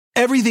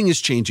Everything is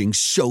changing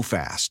so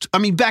fast. I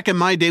mean, back in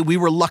my day, we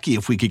were lucky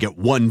if we could get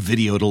one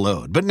video to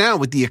load. But now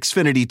with the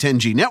Xfinity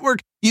 10G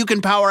network, you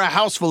can power a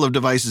house full of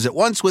devices at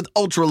once with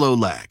ultra-low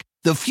lag.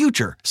 The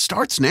future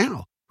starts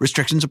now.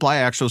 Restrictions apply.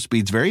 Actual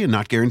speeds vary and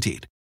not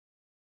guaranteed.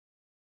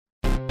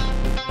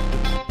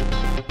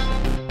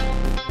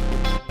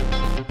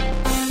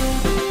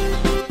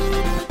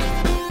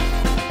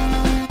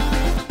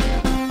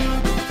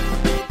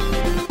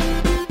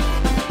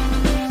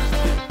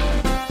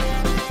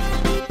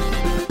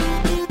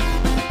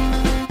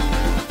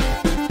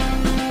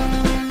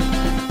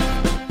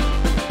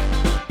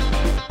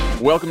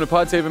 Welcome to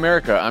Pod Save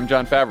America. I'm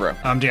John Favreau.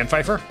 I'm Dan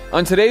Pfeiffer.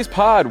 On today's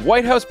pod,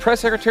 White House Press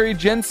Secretary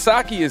Jen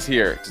Psaki is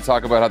here to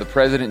talk about how the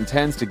president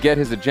intends to get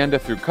his agenda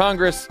through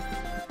Congress.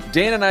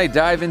 Dan and I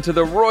dive into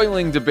the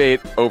roiling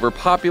debate over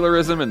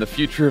popularism and the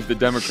future of the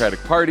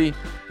Democratic Party.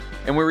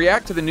 And we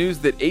react to the news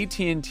that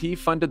AT&T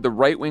funded the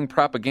right-wing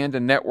propaganda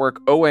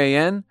network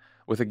OAN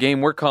with a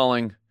game we're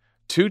calling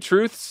Two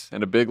Truths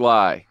and a Big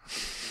Lie.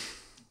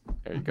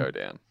 There you go,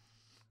 Dan.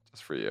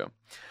 Just for you.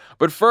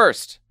 But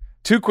first,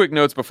 two quick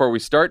notes before we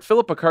start.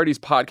 Philip Picardi's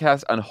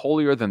podcast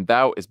Unholier Than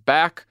Thou is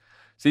back.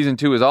 Season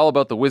 2 is all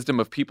about the wisdom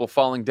of people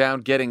falling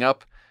down, getting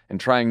up, and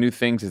trying new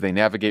things as they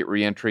navigate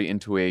re-entry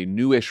into a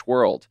newish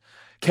world.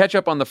 Catch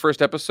up on the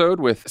first episode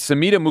with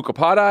Samita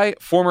Mukhopadhyay,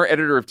 former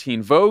editor of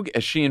Teen Vogue,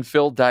 as she and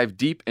Phil dive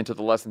deep into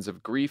the lessons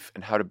of grief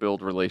and how to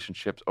build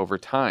relationships over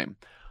time.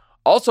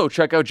 Also,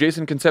 check out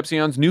Jason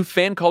Concepcion's new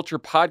fan culture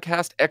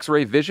podcast,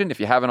 X-Ray Vision, if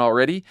you haven't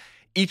already.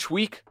 Each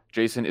week,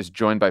 Jason is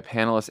joined by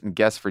panelists and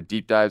guests for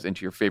deep dives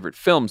into your favorite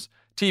films,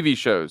 TV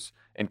shows,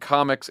 and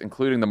comics,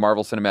 including the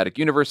Marvel Cinematic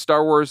Universe,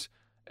 Star Wars,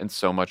 and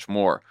so much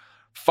more.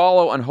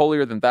 Follow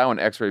Unholier Than Thou and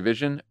X-Ray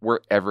Vision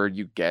wherever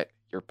you get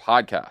your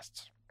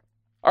podcasts.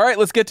 All right,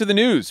 let's get to the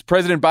news.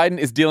 President Biden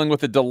is dealing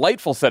with a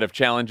delightful set of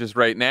challenges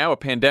right now: a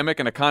pandemic,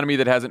 an economy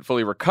that hasn't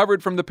fully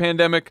recovered from the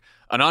pandemic,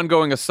 an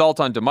ongoing assault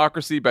on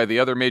democracy by the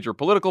other major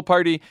political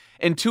party,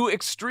 and two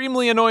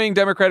extremely annoying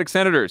Democratic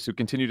senators who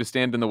continue to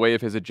stand in the way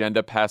of his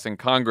agenda passing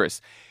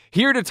Congress.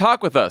 Here to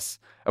talk with us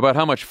about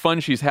how much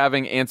fun she's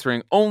having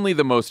answering only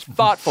the most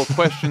thoughtful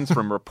questions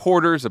from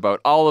reporters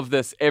about all of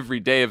this every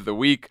day of the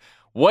week,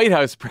 White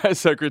House Press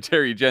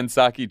Secretary Jen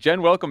Psaki.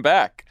 Jen, welcome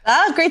back.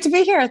 Great to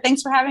be here.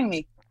 Thanks for having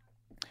me.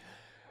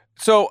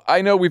 So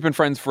I know we've been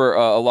friends for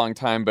a long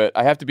time, but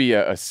I have to be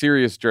a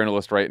serious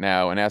journalist right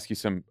now and ask you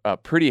some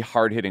pretty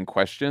hard-hitting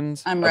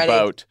questions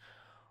about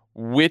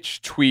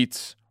which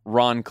tweets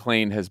Ron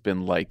Klain has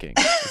been liking.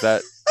 Is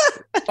that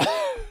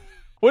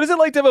what is it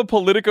like to have a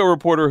Politico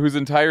reporter whose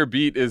entire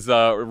beat is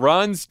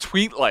Ron's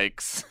tweet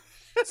likes?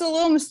 It's a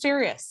little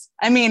mysterious.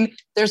 I mean,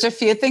 there's a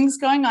few things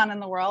going on in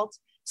the world.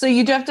 So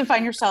you do have to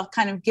find yourself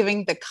kind of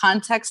giving the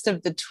context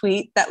of the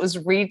tweet that was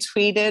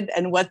retweeted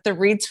and what the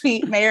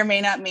retweet may or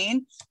may not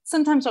mean.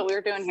 Sometimes what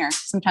we're doing here,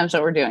 sometimes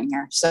what we're doing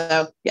here.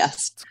 So,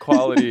 yes.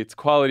 It's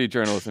quality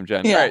journalism,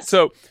 Jen. Yes. All right.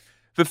 So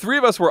the three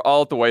of us were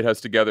all at the White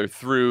House together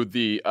through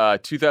the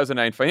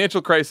 2009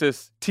 financial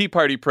crisis, Tea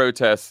Party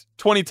protests,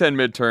 2010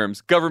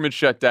 midterms, government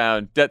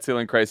shutdown, debt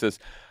ceiling crisis.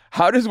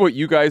 How does what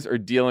you guys are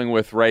dealing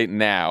with right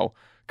now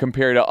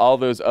compared to all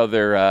those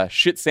other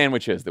shit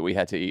sandwiches that we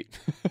had to eat?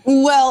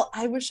 Well,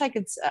 I wish I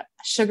could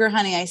sugar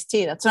honey iced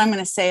tea. That's what I'm going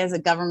to say as a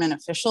government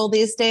official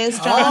these days,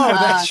 John. Oh,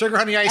 that's sugar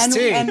honey iced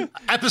tea. And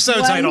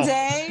episode title. One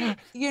day,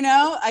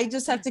 I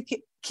just have to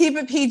keep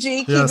it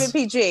PG, it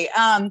PG.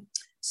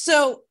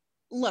 So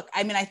look,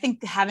 I mean, I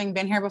think having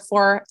been here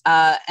before,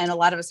 and a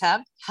lot of us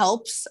have,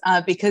 helps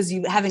because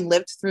you having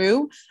lived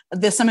through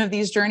some of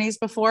these journeys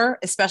before,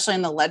 especially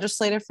in the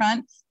legislative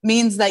front,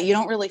 means that you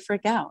don't really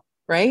freak out.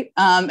 Right.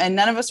 And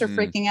none of us are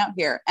freaking out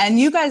here. And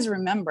you guys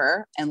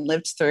remember and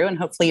lived through, and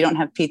hopefully you don't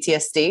have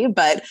PTSD,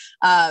 but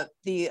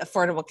the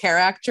Affordable Care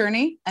Act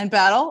journey and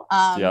battle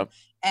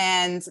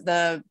and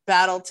the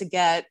battle to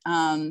get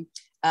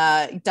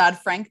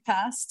Dodd-Frank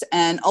passed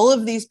and all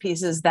of these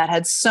pieces that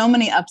had so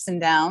many ups and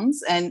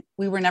downs. And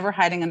we were never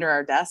hiding under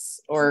our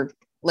desks or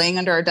laying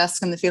under our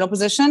desk in the fetal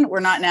position. We're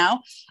not now.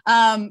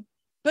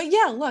 But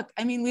yeah, look,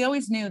 I mean, we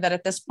always knew that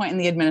at this point in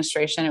the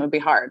administration, it would be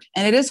hard.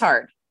 And it is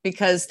hard,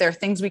 because there are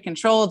things we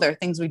control, there are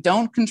things we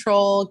don't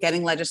control.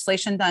 Getting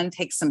legislation done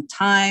takes some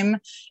time.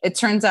 It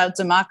turns out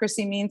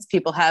democracy means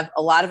people have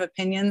a lot of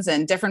opinions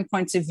and different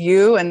points of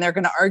view, and they're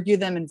going to argue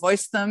them and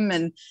voice them.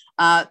 And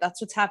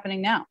that's what's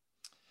happening now.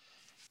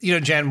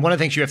 Jen, one of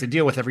the things you have to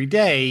deal with every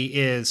day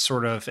is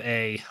sort of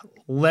a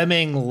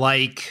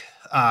lemming-like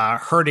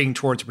herding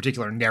towards a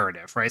particular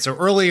narrative, right? So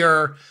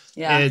earlier,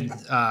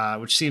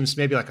 which seems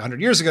maybe like 100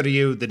 years ago to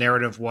you, the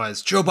narrative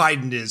was Joe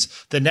Biden is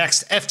the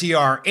next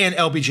FDR and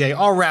LBJ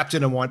all wrapped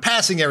into one,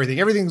 passing everything.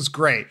 Everything's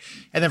great.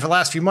 And then for the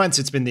last few months,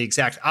 it's been the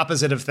exact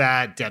opposite of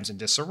that. Dems in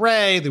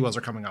disarray. The wheels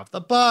are coming off the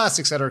bus,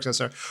 et cetera, et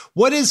cetera.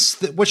 What is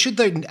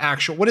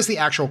the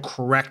actual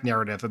correct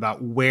narrative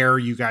about where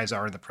you guys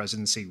are in the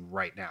presidency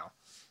right now?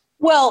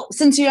 Well,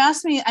 since you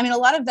asked me, I mean, a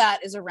lot of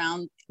that is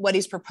around what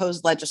he's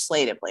proposed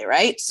legislatively,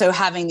 right? So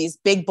having these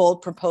big,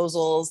 bold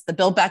proposals, the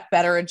Build Back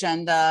Better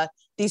agenda,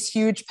 these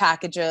huge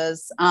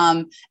packages.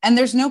 And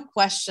there's no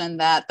question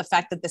that the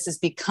fact that this has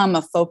become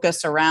a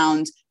focus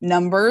around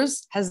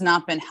numbers has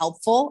not been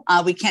helpful.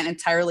 We can't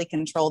entirely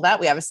control that.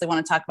 We obviously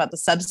want to talk about the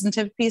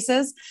substantive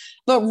pieces.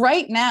 But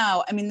right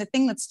now, I mean, the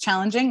thing that's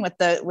challenging with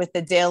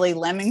the daily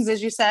lemmings,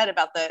 as you said,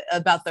 about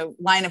the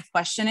line of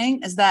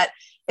questioning is that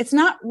it's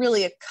not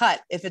really a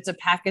cut if it's a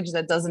package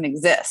that doesn't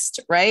exist,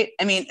 right?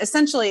 I mean,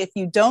 essentially, if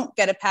you don't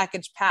get a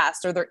package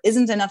passed or there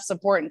isn't enough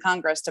support in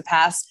Congress to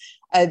pass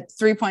a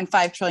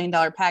 $3.5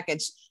 trillion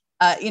package,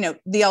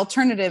 the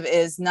alternative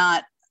is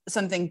not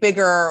something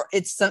bigger.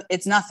 It's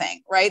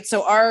nothing, right?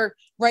 So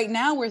right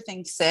now where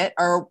things sit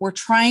are we're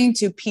trying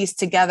to piece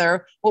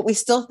together what we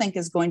still think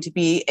is going to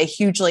be a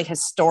hugely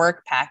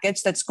historic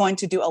package that's going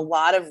to do a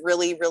lot of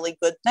really, really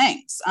good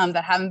things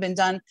that haven't been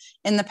done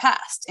in the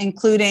past,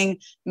 including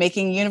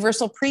making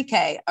universal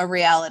pre-K a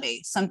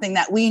reality, something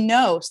that we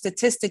know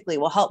statistically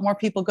will help more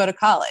people go to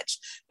college,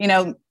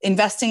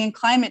 investing in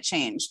climate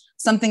change,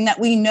 something that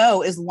we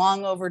know is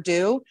long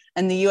overdue,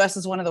 and the U.S.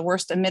 is one of the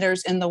worst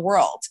emitters in the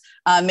world,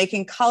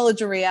 making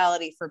college a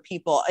reality for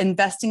people,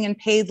 investing in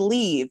paid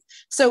leave.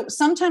 So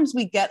sometimes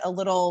we get a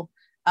little,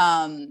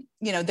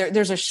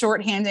 there's a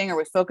shorthanding, or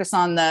we focus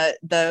on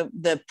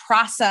the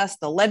process,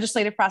 the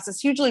legislative process,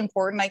 hugely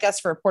important, I guess,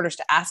 for reporters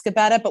to ask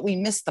about it, but we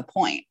miss the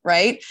point,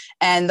 right?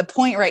 And the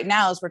point right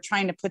now is we're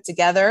trying to put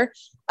together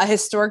a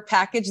historic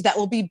package that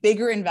will be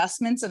bigger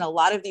investments in a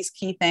lot of these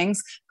key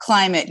things: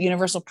 climate,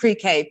 universal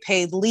pre-K,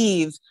 paid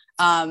leave,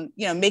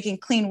 making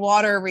clean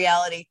water a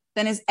reality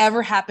than has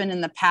ever happened in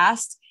the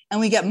past. And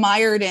we get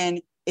mired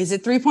in, is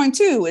it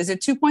 3.2? Is it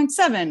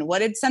 2.7? What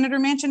did Senator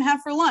Manchin have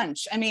for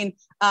lunch? I mean,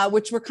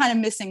 which we're kind of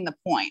missing the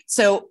point.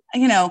 So,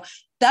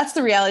 that's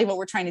the reality of what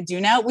we're trying to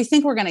do now. We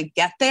think we're going to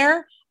get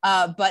there,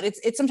 but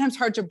it's sometimes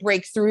hard to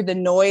break through the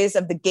noise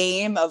of the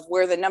game of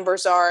where the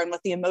numbers are and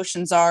what the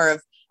emotions are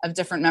of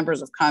different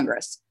members of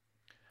Congress.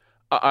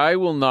 I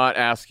will not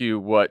ask you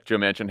what Joe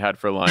Manchin had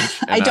for lunch.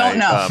 I don't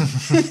know.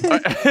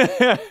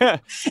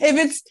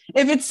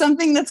 If it's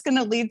something that's going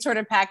to lead toward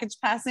a package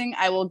passing,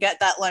 I will get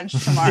that lunch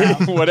tomorrow.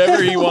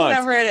 Whatever he wants.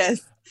 Whatever it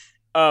is.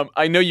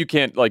 I know you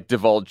can't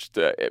divulge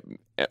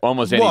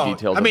almost any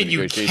details. I mean,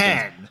 you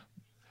can.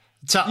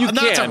 You not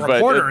can, to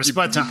reporters,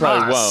 but to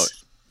probably us. Won't.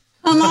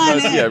 Come on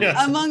in.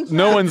 Among friends.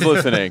 No one's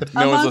listening.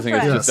 No one's listening.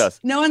 It's just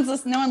us. No one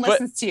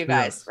listens to you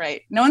guys,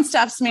 right? No one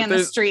stops me on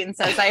the street and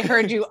says, "I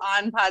heard you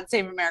on Pod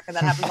Save America."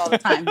 That happens all the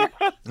time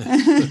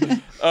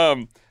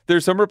here.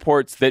 There's some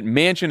reports that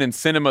Manchin and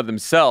Sinema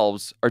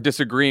themselves are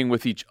disagreeing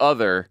with each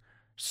other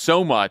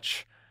so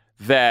much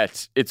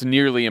that it's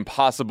nearly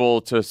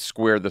impossible to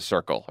square the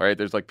circle. Right?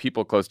 There's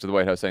people close to the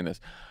White House saying this.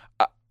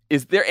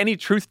 Is there any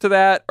truth to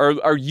that?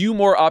 Or are you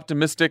more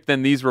optimistic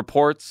than these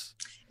reports?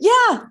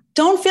 Yeah,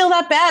 don't feel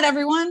that bad,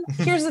 everyone.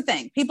 Here's the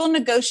thing. People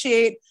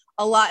negotiate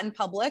a lot in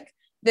public,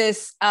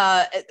 this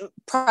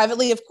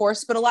privately, of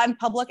course, but a lot in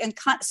public. And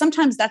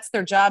sometimes that's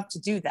their job to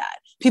do that.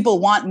 People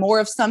want more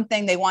of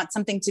something. They want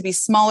something to be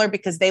smaller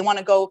because they want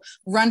to go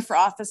run for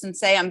office and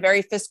say, I'm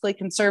very fiscally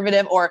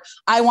conservative, or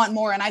I want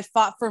more and I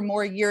fought for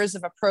more years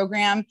of a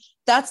program.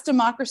 That's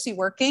democracy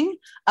working.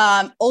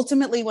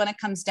 Ultimately, when it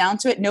comes down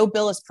to it, no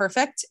bill is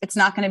perfect. It's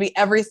not going to be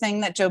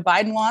everything that Joe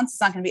Biden wants.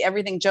 It's not going to be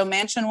everything Joe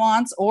Manchin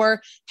wants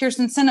or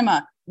Kyrsten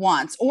Sinema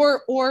wants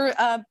or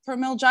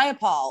Pramil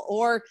Jayapal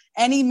or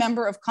any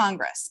member of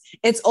Congress.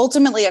 It's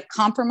ultimately a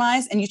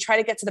compromise, and you try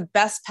to get to the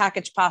best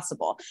package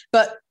possible.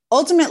 But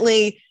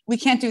ultimately, we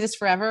can't do this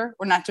forever.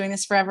 We're not doing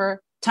this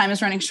forever. Time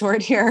is running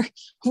short here.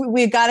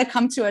 We've got to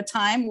come to a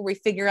time where we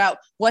figure out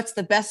what's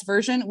the best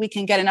version we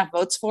can get enough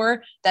votes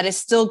for that is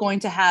still going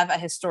to have a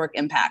historic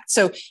impact.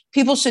 So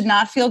people should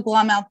not feel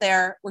glum out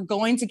there. We're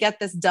going to get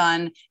this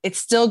done. It's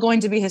still going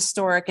to be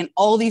historic in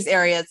all these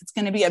areas. It's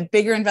going to be a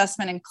bigger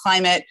investment in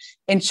climate,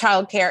 in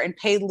childcare, and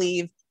paid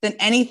leave than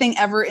anything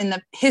ever in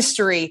the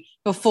history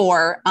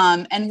before.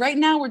 And right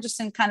now we're just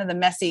in kind of the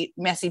messy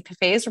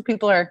phase where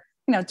people are,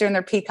 doing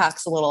their peacock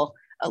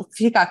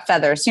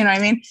feathers, you know what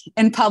I mean,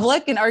 in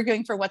public and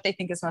arguing for what they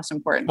think is most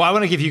important. Well, I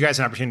want to give you guys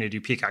an opportunity to do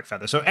peacock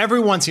feathers. So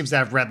everyone seems to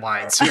have red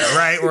lines here,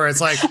 right? Where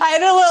it's like I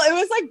had a little. It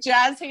was like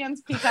jazz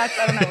hands, peacocks.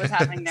 I don't know what's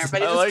happening there,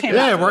 but it just came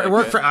out. Yeah, it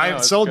worked for. I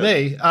sold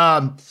me.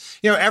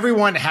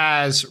 Everyone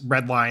has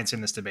red lines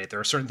in this debate. There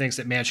are certain things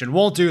that Manchin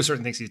won't do,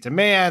 certain things he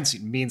demands,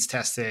 means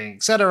testing,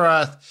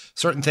 etc.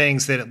 Certain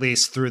things that, at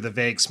least through the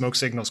vague smoke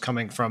signals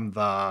coming from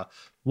the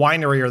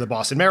winery or the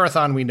Boston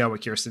Marathon, we know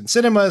what Kyrsten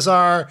Sinema's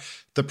are.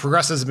 The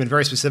progressives have been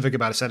very specific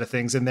about a set of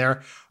things in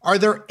there. Are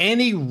there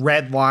any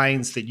red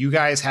lines that you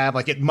guys have?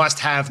 Like, it must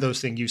have those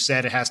things you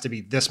said, it has to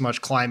be this much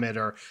climate,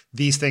 or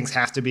these things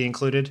have to be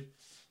included?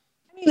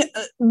 I mean,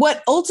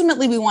 what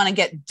ultimately we want to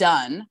get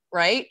done,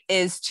 right,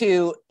 is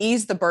to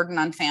ease the burden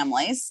on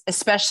families,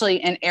 especially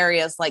in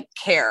areas like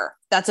care.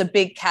 That's a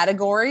big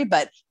category,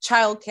 but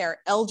childcare,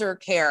 elder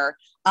care,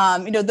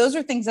 those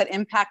are things that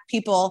impact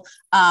people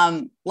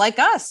like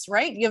us,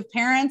 right? You have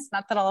parents,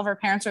 not that all of our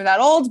parents are that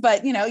old,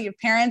 but, you have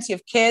parents, you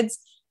have kids,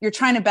 you're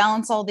trying to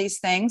balance all these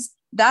things.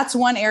 That's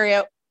one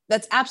area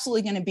that's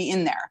absolutely going to be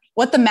in there.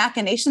 What the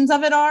machinations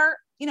of it are,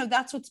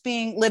 that's what's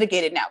being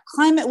litigated now.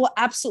 Climate will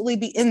absolutely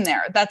be in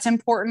there. That's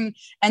important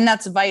and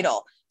that's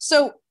vital.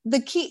 So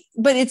the key,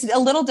 but it's a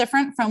little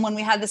different from when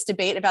we had this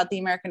debate about the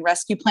American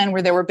Rescue Plan,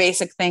 where there were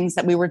basic things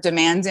that we were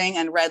demanding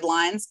and red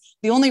lines.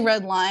 The only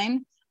red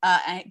line,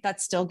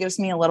 that still gives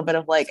me a little bit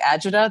of like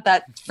agita,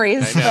 that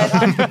phrase.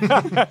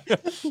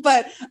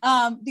 But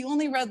the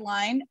only red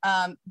line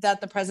that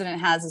the president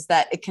has is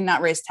that it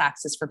cannot raise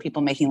taxes for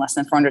people making less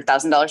than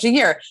 $400,000 a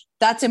year.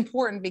 That's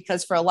important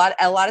because for a lot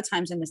of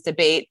times in this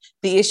debate,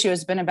 the issue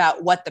has been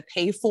about what the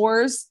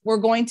pay-fors were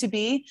going to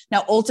be.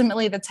 Now,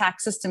 ultimately, the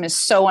tax system is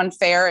so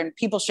unfair, and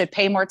people should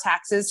pay more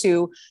taxes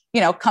who,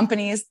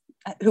 companies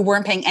who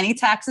weren't paying any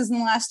taxes in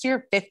the last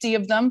year, 50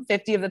 of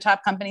the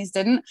top companies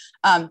didn't.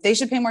 They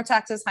should pay more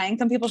taxes. High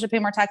income people should pay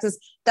more taxes.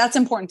 That's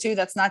important too.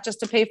 That's not just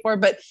to pay for,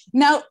 but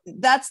now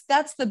that's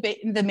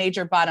the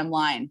major bottom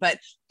line. But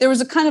there was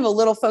a kind of a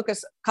little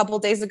focus a couple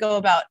of days ago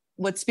about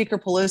what Speaker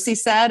Pelosi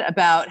said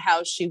about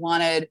how she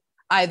wanted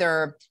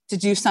either to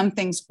do some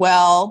things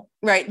well,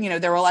 right?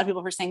 There were a lot of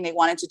people who were saying they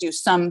wanted to do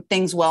some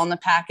things well in the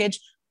package.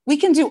 We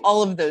can do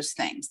all of those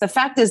things. The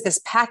fact is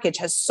this package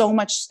has so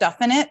much stuff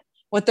in it.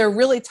 What they're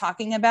really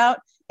talking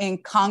about in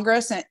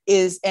Congress and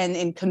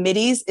in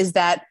committees is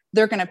that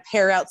they're going to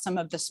pare out some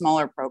of the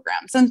smaller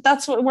programs. And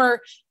that's what we're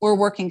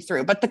working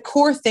through. But the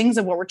core things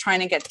of what we're trying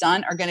to get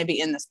done are going to be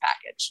in this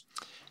package.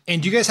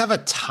 And do you guys have a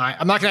time?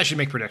 I'm not going to actually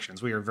make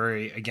predictions. We are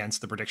very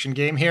against the prediction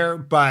game here.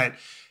 But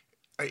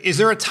is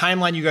there a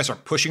timeline you guys are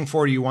pushing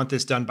for? Do you want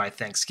this done by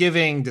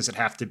Thanksgiving? Does it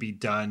have to be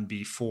done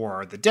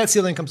before the debt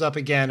ceiling comes up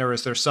again? Or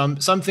is there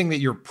something that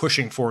you're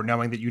pushing for,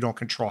 knowing that you don't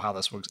control how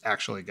this will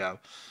actually go?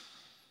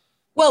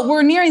 Well,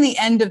 we're nearing the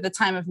end of the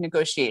time of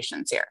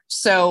negotiations here.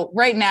 So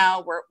right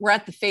now we're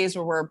at the phase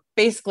where we're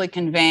basically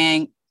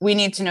conveying, we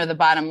need to know the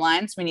bottom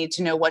lines. We need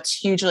to know what's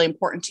hugely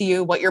important to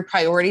you, what your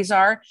priorities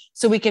are,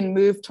 so we can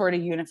move toward a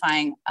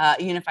unified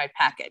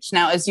package.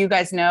 Now, as you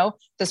guys know,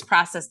 this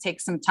process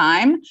takes some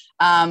time.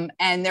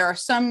 And there are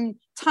some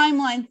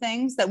timeline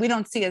things that we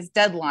don't see as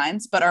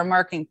deadlines, but are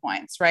marking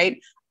points,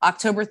 right?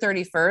 October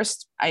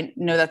 31st. I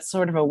know that's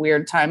sort of a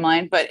weird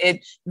timeline, but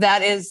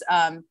that is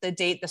the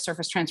date the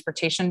surface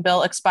transportation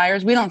bill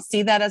expires. We don't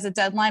see that as a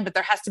deadline, but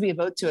there has to be a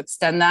vote to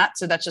extend that.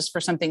 So that's just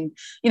for something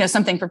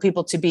for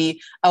people to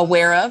be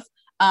aware of.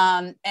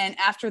 And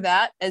after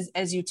that,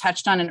 as you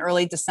touched on in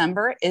early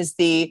December, is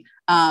the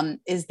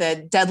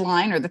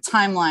deadline or the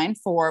timeline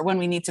for when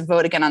we need to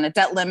vote again on the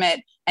debt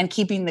limit and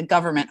keeping the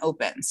government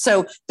open.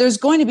 So there's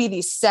going to be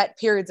these set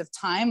periods of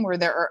time where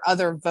there are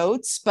other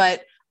votes,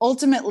 but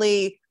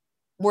ultimately,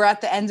 we're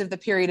at the end of the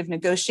period of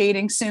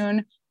negotiating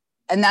soon,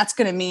 and that's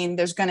going to mean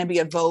there's going to be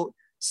a vote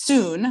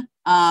soon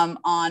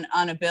on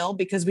a bill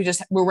because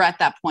we're at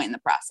that point in the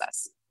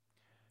process.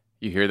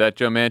 You hear that,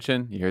 Joe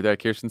Manchin? You hear that,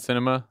 Kirsten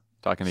Sinema?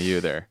 Talking to you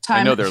there.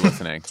 I know they're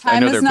listening. I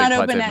know they're big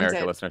Planet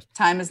America listeners.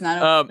 Time is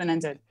not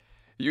open-ended.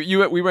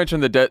 We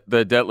mentioned the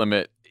debt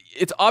limit.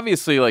 It's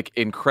obviously like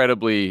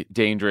incredibly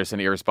dangerous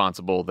and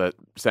irresponsible that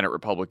Senate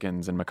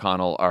Republicans and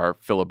McConnell are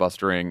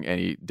filibustering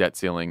any debt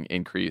ceiling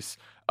increase.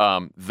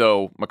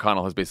 Though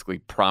McConnell has basically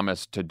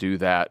promised to do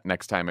that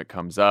next time it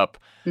comes up.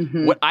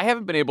 Mm-hmm. What I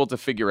haven't been able to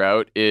figure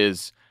out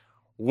is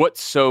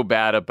what's so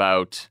bad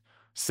about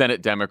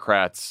Senate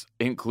Democrats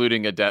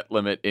including a debt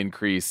limit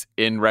increase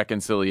in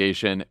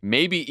reconciliation,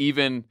 maybe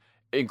even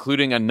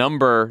including a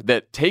number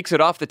that takes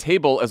it off the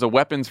table as a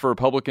weapons for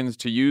Republicans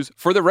to use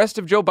for the rest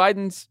of Joe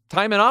Biden's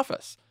time in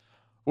office.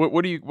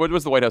 What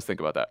does the White House think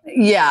about that?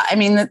 Yeah, I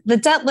mean, the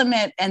debt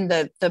limit and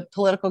the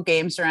political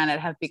games around it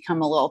have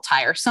become a little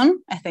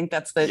tiresome. I think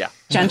that's the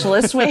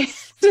gentlest way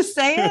to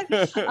say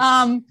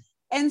it.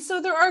 And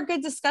so there are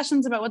good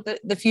discussions about what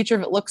the future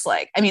of it looks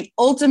like. I mean,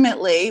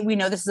 ultimately, we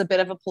know this is a bit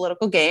of a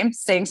political game,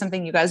 saying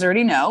something you guys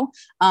already know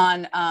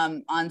on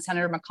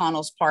Senator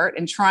McConnell's part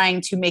and trying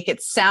to make it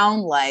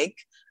sound like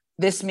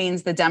this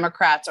means the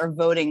Democrats are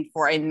voting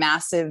for a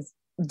massive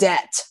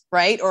debt,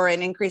 right? Or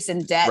an increase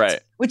in debt,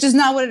 right, which is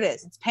not what it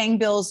is. It's paying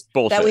bills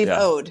that we've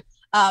owed.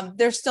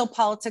 There's still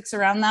politics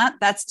around that.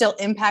 That still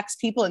impacts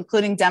people,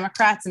 including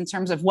Democrats, in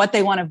terms of what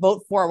they want to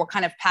vote for, what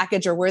kind of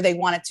package or where they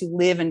want it to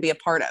live and be a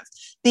part of.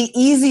 The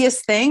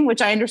easiest thing,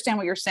 which I understand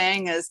what you're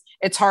saying is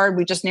it's hard,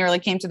 we just nearly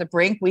came to the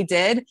brink, we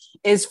did,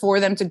 is for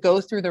them to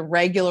go through the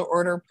regular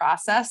order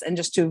process and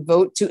just to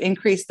vote to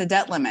increase the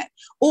debt limit,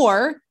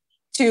 or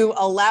to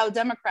allow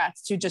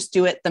Democrats to just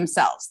do it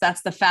themselves.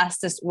 That's the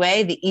fastest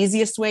way, the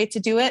easiest way to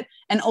do it.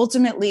 And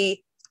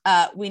ultimately,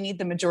 we need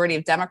the majority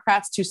of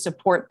Democrats to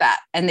support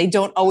that. And they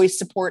don't always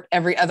support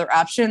every other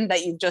option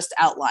that you've just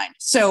outlined.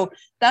 So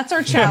that's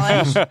our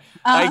challenge.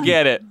 I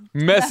get it.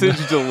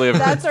 Message delivered.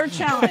 That's our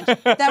challenge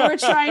that we're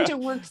trying to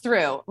work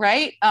through,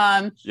 right?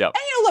 And,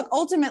 look,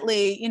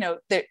 ultimately,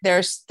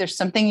 there's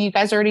something you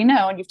guys already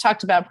know, and you've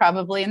talked about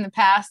probably in the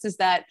past, is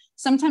that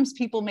sometimes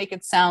people make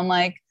it sound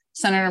like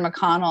Senator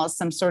McConnell is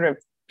some sort of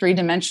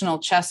three-dimensional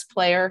chess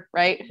player,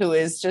 right? Who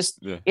is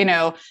just,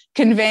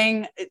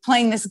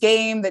 playing this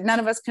game that none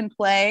of us can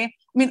play.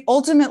 I mean,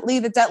 ultimately,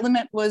 the debt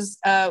limit was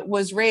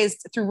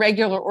raised through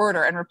regular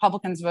order, and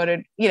Republicans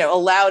voted,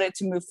 allowed it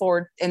to move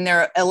forward, and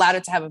they're allowed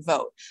it to have a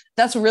vote.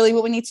 That's really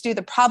what we need to do.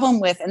 The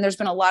problem with, and there's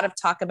been a lot of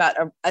talk about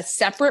a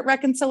separate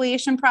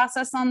reconciliation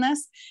process on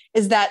this,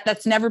 is that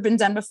that's never been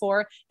done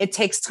before. It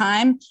takes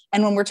time.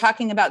 And when we're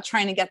talking about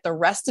trying to get the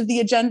rest of the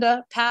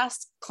agenda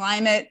passed,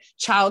 climate,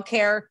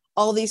 childcare,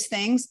 all these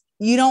things,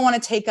 you don't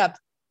want to take up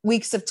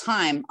weeks of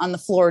time on the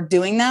floor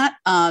doing that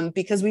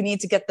because we need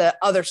to get the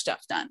other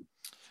stuff done.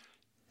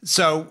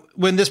 So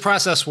when this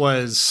process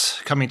was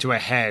coming to a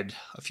head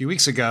a few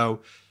weeks ago,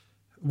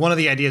 one of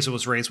the ideas that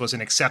was raised was an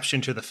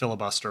exception to the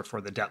filibuster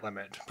for the debt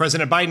limit.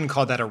 President Biden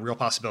called that a real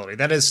possibility.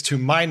 That is, to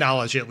my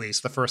knowledge, at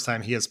least, the first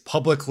time he has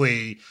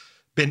publicly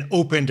been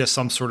open to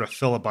some sort of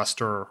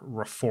filibuster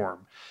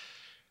reform.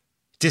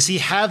 Does he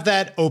have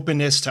that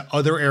openness to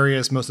other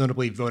areas, most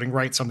notably voting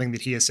rights, something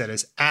that he has said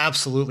is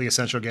absolutely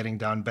essential getting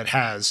done, but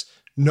has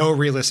no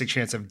realistic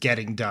chance of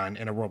getting done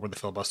in a world where the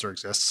filibuster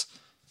exists?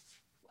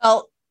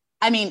 Well,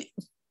 I mean,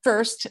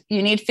 first,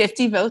 you need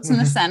 50 votes in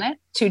the Senate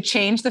to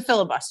change the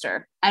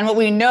filibuster. And what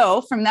we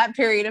know from that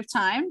period of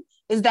time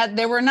is that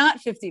there were not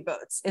 50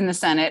 votes in the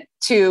Senate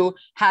to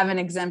have an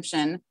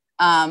exemption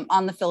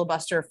on the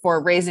filibuster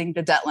for raising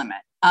the debt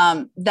limit.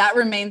 That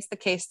remains the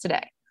case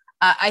today.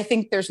 I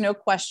think there's no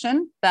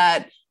question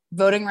that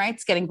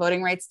getting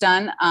voting rights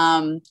done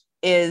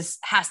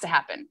has to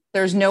happen.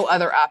 There's no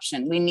other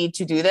option. We need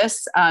to do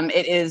this.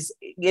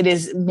 It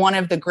is one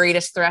of the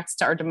greatest threats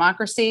to our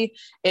democracy.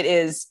 It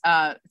is,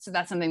 so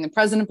that's something the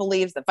president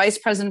believes, the vice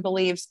president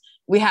believes.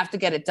 We have to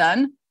get it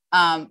done.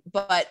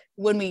 But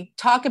when we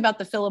talk about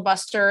the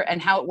filibuster and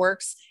how it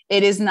works,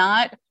 it is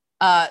not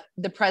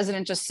the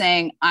president just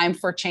saying, I'm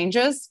for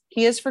changes.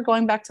 He is for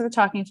going back to the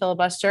talking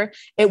filibuster.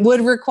 It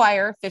would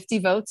require 50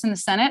 votes in the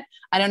Senate.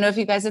 I don't know if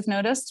you guys have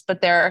noticed,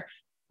 but there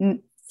are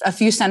a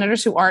few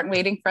senators who aren't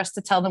waiting for us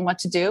to tell them what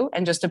to do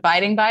and just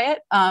abiding by it.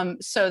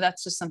 So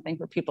that's just something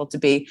for people to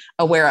be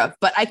aware of.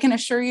 But I can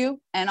assure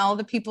you and all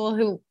the people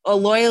who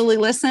loyally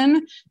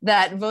listen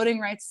that voting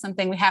rights is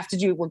something we have to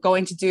do, we're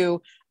going to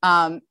do.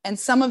 And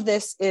some of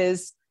this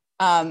is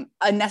a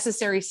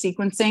necessary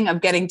sequencing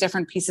of getting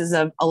different pieces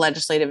of a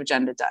legislative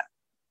agenda done.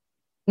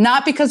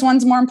 Not because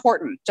one's more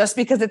important, just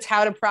because it's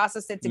how to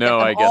process it to get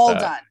them all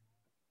done.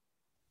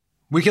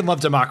 We can love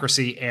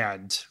democracy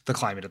and the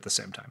climate at the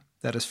same time.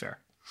 That is fair.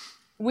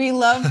 We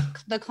love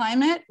the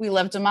climate. We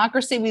love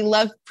democracy. We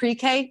love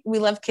pre-K. We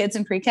love kids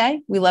in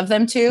pre-K. We love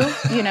them too.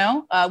 We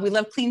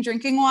love clean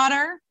drinking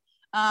water.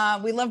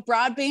 We love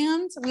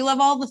broadband. We love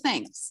all the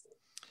things.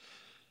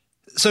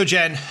 So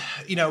Jen,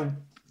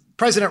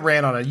 President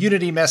ran on a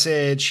unity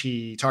message.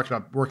 He talked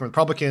about working with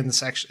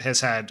Republicans,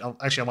 has had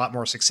actually a lot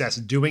more success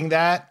doing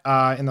that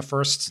in the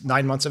first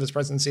 9 months of his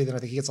presidency than I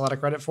think he gets a lot of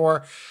credit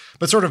for.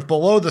 But sort of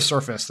below the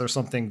surface, there's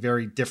something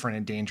very different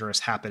and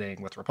dangerous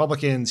happening with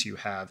Republicans. You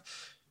have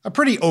a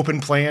pretty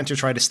open plan to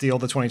try to steal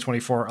the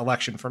 2024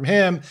 election from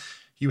him.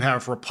 You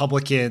have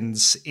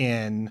Republicans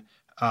in,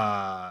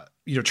 trying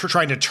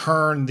to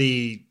turn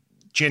the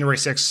January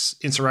 6th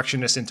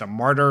insurrectionists into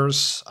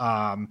martyrs.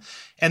 And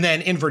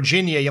then in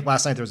Virginia,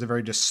 last night, there was a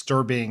very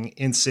disturbing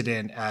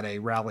incident at a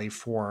rally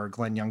for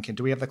Glenn Youngkin.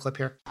 Do we have the clip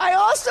here? I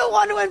also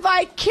want to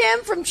invite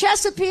Kim from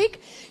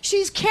Chesapeake.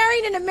 She's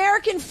carrying an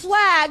American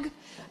flag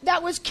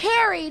that was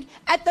carried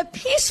at the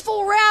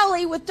peaceful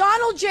rally with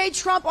Donald J.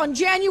 Trump on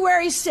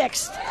January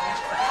 6th.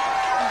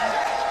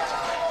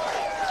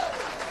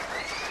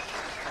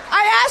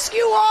 I ask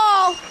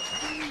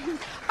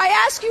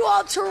you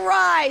all to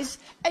rise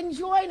and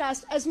join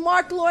us as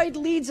Mark Lloyd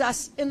leads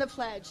us in the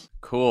pledge.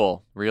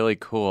 Cool. Really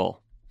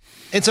cool.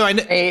 And so I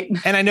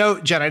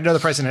know, Jen, I know the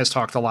president has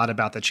talked a lot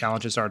about the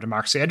challenges of our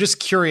democracy. I'm just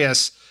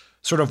curious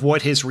sort of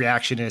what his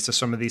reaction is to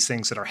some of these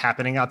things that are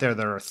happening out there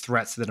that are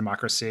threats to the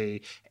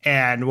democracy,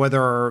 and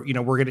whether,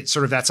 we're going to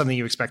sort of, that's something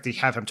you expect to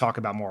have him talk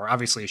about more,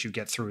 obviously, as you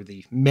get through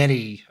the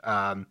many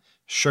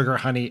sugar,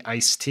 honey,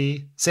 iced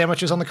tea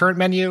sandwiches on the current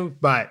menu.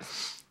 But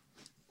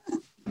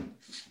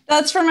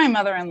that's for my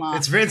mother-in-law.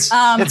 It's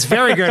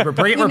very good. We're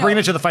bringing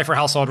it to the Pfeiffer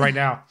household right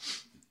now.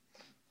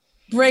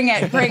 Bring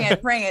it.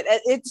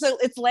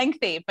 It's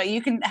lengthy, but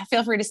you can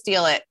feel free to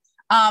steal it.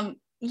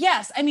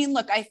 Yes. I mean,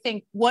 look, I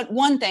think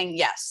one thing,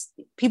 yes,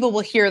 people will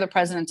hear the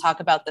president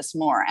talk about this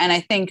more. And I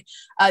think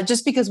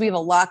just because we have a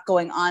lot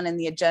going on in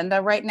the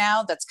agenda right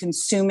now that's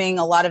consuming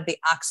a lot of the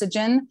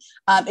oxygen,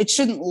 it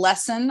shouldn't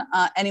lessen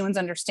anyone's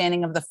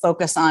understanding of the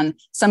focus on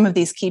some of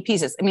these key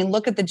pieces. I mean,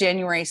 look at the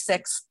January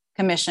 6th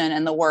Commission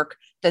and the work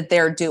that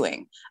they're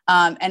doing.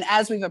 And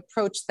as we've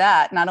approached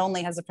that, not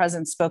only has the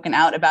president spoken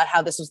out about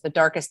how this was the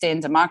darkest day in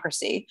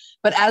democracy,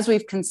 but as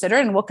we've considered,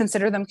 and we'll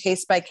consider them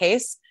case by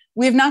case,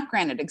 we have not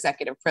granted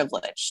executive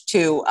privilege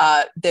to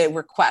the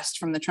request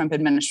from the Trump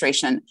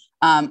administration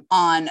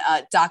on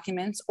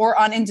documents or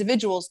on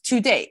individuals to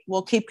date.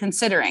 We'll keep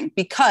considering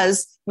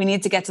because we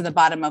need to get to the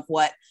bottom of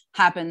what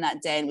happen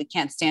that day, and we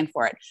can't stand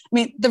for it. I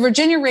mean, the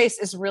Virginia race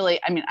is really,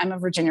 I mean, I'm a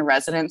Virginia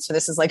resident, so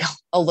this is like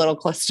a little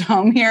close to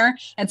home here.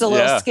 It's a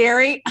little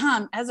scary.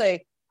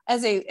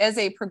 As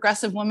a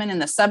progressive woman in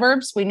the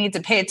suburbs, we need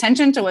to pay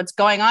attention to what's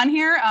going on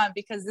here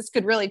because this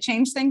could really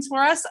change things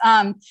for us.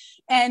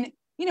 And,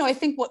 you know, I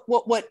think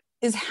what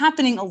is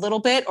happening a little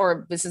bit,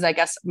 or this is, I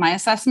guess, my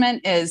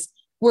assessment, is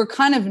we're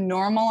kind of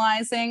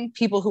normalizing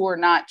people who are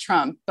not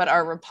Trump, but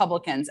are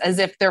Republicans as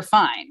if they're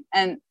fine.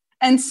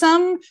 And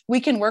some we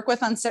can work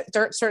with on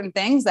certain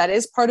things. That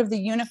is part of the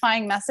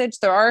unifying message.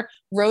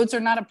 Roads are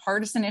not a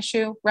partisan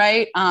issue,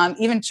 right?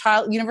 Even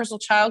universal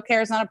child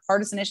care is not a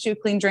partisan issue,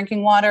 clean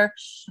drinking water.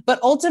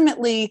 But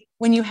ultimately,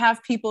 when you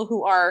have people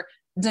who are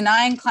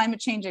denying climate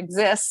change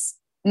exists,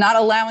 not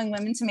allowing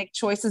women to make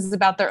choices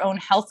about their own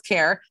health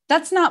care,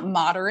 that's not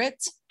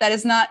moderate. That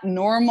is not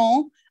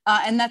normal.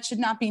 And that should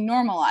not be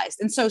normalized.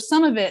 And so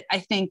some of it, I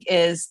think,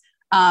 is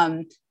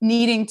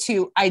needing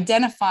to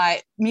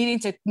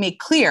make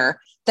clear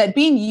that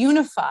being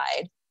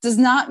unified does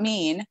not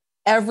mean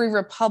every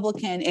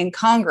Republican in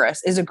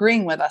Congress is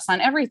agreeing with us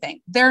on everything.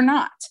 They're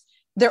not.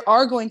 There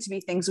are going to be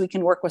things we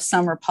can work with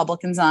some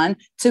Republicans on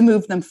to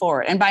move them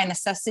forward. And by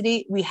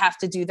necessity, we have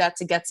to do that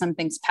to get some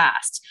things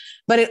passed.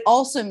 But it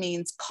also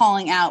means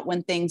calling out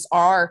when things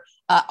are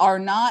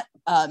not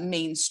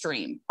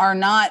mainstream, are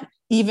not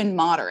even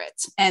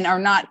moderate, and are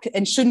not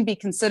and shouldn't be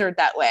considered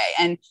that way.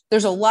 And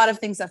there's a lot of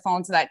things that fall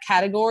into that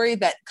category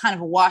that kind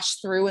of wash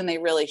through and they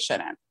really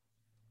shouldn't.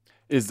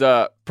 Is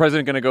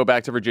President going to go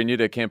back to Virginia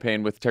to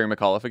campaign with Terry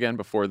McAuliffe again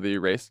before the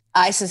race?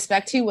 I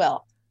suspect he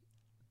will.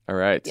 All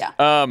right. Yeah.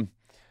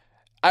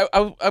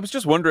 I was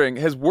just wondering,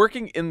 has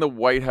working in the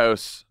White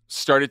House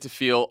started to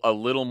feel a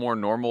little more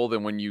normal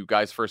than when you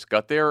guys first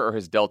got there, or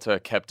has Delta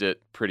kept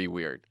it pretty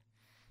weird?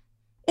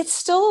 It's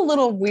still a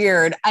little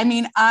weird. I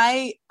mean,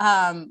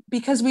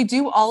 because we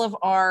do all of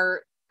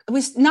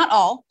not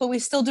all, but we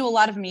still do a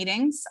lot of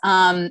meetings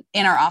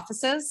in our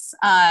offices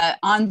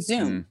on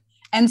Zoom.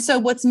 And so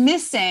what's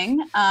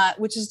missing,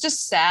 which is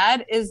just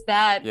sad, is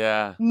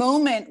that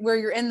moment where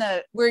you're in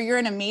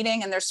a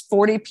meeting and there's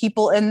 40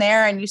 people in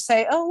there and you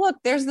say, oh, look,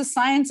 there's the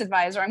science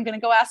advisor. I'm going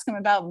to go ask him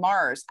about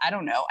Mars. I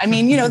don't know. I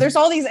mean, you know, there's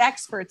all these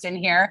experts in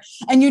here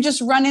and you just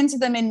run into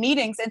them in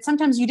meetings. And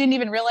sometimes you didn't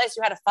even realize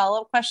you had a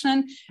follow-up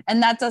question,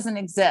 and that doesn't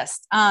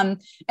exist. And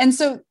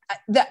so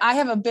I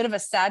have a bit of a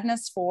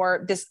sadness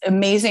for this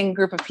amazing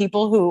group of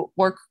people who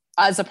work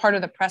as a part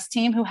of the press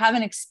team who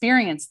haven't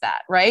experienced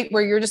that, right?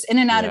 Where you're just in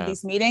and out of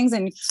these meetings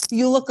and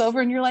you look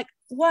over and you're like,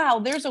 wow,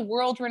 there's a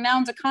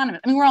world-renowned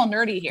economist. I mean, we're all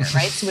nerdy here,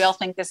 right? So we all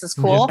think this is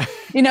cool.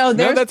 You know,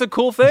 that's a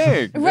cool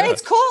thing. Right,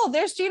 it's cool.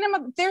 There's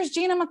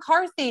Gina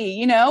McCarthy,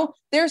 you know,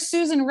 there's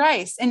Susan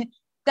Rice. And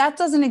that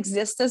doesn't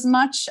exist as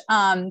much.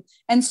 And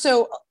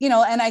so, you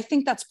know, and I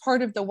think that's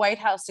part of the White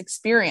House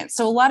experience.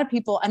 So a lot of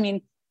people, I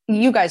mean,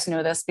 you guys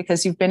know this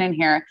because you've been in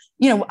here,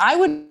 you know, I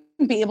wouldn't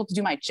be able to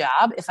do my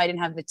job if I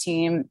didn't have the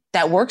team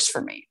that works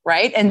for me,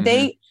 right? And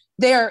they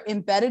are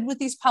embedded with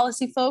these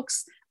policy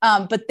folks,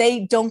 but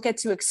they don't get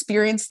to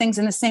experience things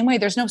in the same way.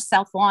 There's no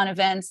South Lawn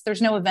events.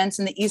 There's no events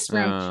in the East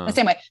Room the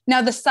same way.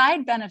 Now, the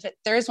side benefit,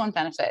 there is one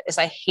benefit, is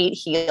I hate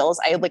heels.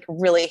 I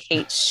really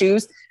hate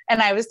shoes.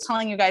 And I was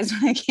telling you guys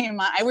when I came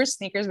on, I wear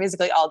sneakers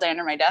basically all day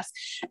under my desk.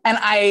 And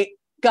I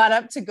got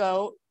up to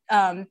go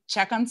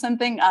check on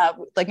something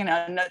like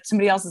in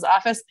somebody else's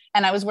office,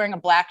 and I was wearing a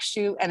black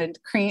shoe and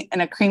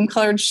a cream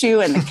colored shoe,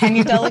 and the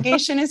Kenya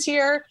delegation is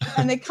here,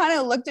 and they kind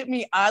of looked at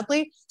me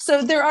oddly.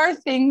 So there are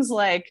things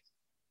like,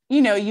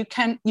 you know, you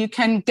can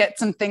get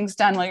some things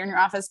done while you're in your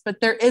office,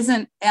 but there is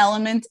an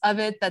element of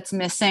it that's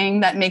missing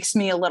that makes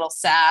me a little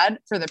sad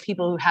for the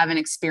people who haven't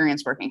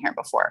experienced working here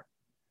before.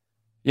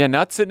 Yeah,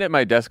 not sitting at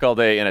my desk all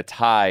day in a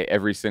tie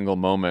every single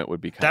moment would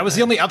be kind That was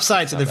the only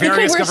upside to the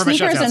various government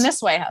shutdowns. In this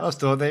way. Oh,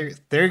 so there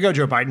you go,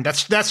 Joe Biden.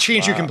 That's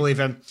change you can believe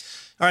in.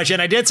 All right, Jen,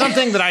 I did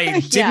something that I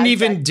didn't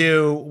even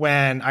do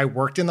when I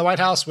worked in the White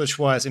House, which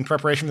was in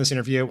preparation for this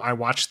interview, I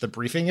watched the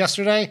briefing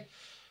yesterday.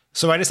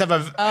 So I just have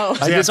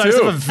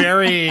a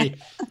very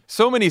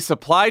so many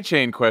supply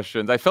chain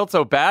questions. I felt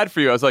so bad for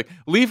you. I was like,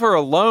 leave her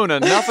alone.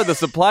 Enough of the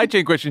supply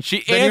chain questions.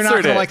 She answered it. You're not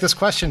going to like this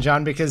question,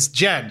 John, because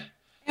Jen.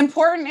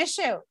 Important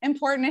issue.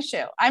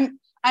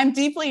 I'm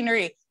deeply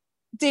nerdy.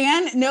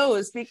 Dan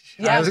knows.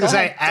 I was going to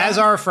say, as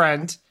our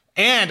friend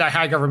and a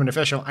high government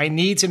official, I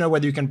need to know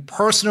whether you can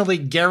personally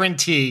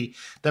guarantee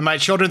that my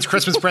children's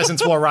Christmas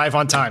presents will arrive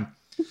on time.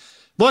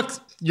 Look,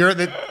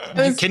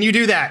 can you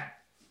do that?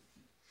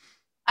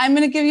 I'm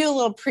going to give you a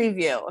little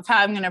preview of how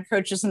I'm going to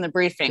approach this in the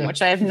briefing,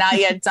 which I have not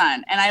yet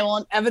done. And I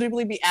will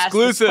inevitably be asked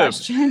this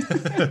question.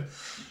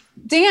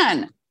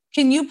 Dan,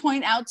 can you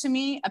point out to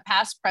me a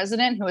past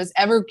president who has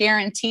ever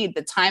guaranteed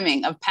the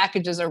timing of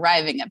packages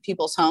arriving at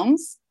people's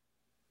homes?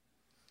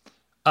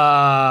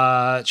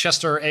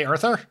 Chester A.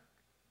 Arthur?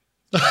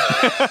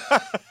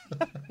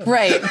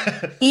 Right.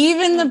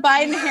 Even the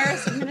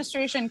Biden-Harris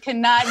administration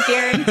cannot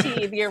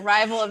guarantee the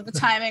arrival of the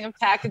timing of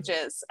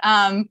packages.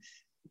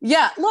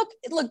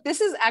 Look,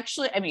 this is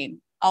actually, I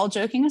mean, all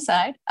joking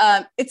aside,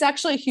 it's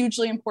actually a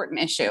hugely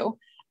important issue.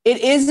 it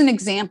is an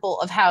example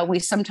of how we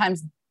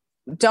sometimes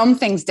dumb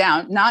things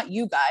down. Not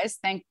you guys.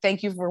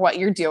 Thank you for what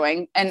you're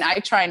doing. And I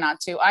try not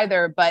to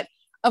either, but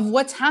of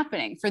what's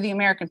happening for the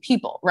American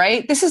people,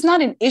 right? This is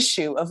not an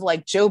issue of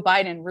like Joe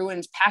Biden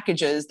ruins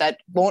packages that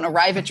won't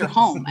arrive at your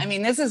home. I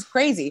mean, this is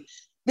crazy.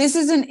 This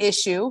is an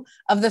issue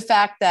of the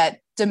fact that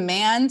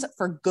demand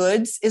for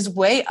goods is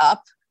way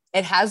up.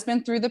 It has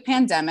been through the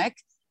pandemic.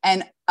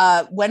 And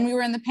when we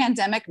were in the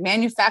pandemic,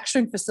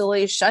 manufacturing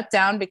facilities shut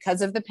down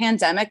because of the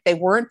pandemic. They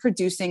weren't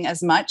producing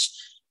as much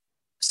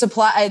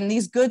supply. And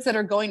these goods that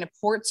are going to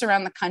ports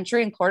around the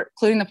country,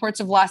 including the ports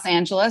of Los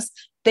Angeles,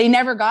 they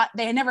never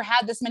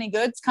had this many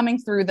goods coming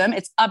through them.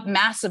 It's up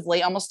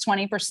massively, almost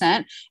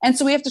 20%. And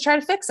so we have to try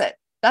to fix it.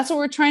 That's what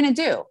we're trying to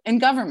do in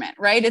government,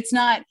 right? It's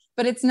not,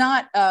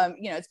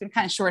 it's been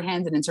kind of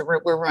shorthanded into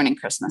we're ruining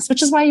Christmas,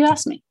 which is why you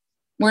asked me.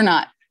 We're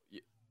not.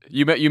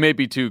 You may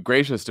be too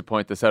gracious to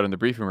point this out in the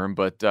briefing room,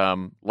 but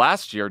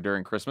last year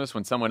during Christmas,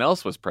 when someone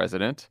else was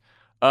president,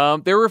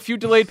 there were a few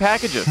delayed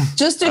packages.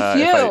 Just a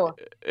few.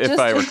 If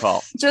I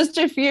recall. Just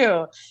a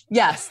few.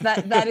 Yes,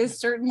 that is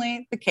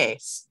certainly the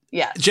case.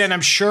 Yes. Jen,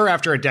 I'm sure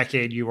after a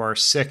decade you are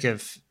sick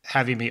of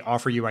having me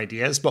offer you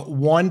ideas, but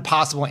one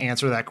possible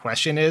answer to that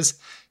question is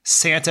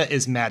Santa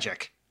is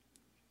magic.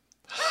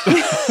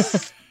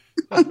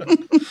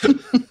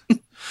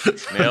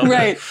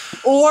 Right.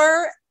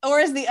 Or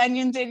as The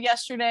Onion did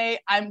yesterday,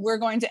 we're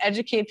going to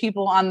educate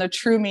people on the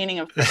true meaning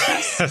of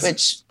Christmas,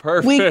 which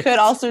we could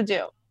also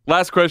do.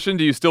 Last question.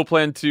 Do you still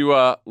plan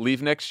to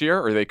leave next year,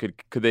 or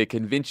could they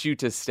convince you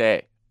to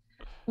stay?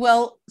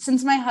 Well,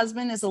 since my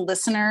husband is a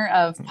listener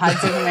of Pod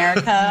Save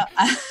America,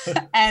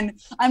 and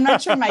I'm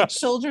not sure my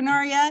children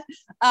are yet,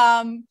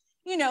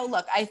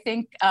 look, I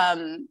think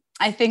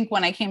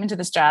when I came into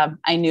this job,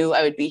 I knew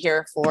I would be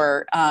here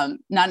for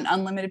not an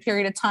unlimited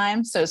period of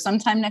time. So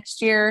sometime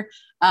next year,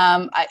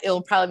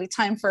 it'll probably be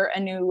time for a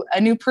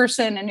new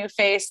person, a new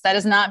face. That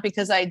is not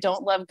because I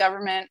don't love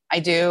government.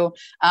 I do.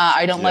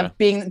 I don't love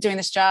doing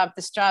this job.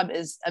 This job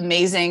is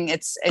amazing.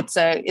 It's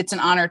an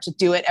honor to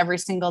do it every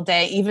single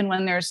day, even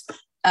when there's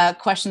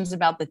questions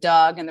about the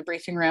dog in the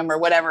briefing room or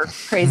whatever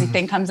crazy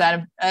thing comes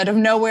out of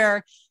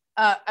nowhere.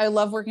 I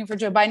love working for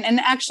Joe Biden, and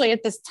actually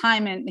at this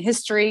time in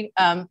history,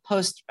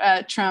 post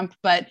Trump.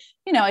 But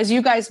as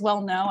you guys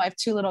well know, I have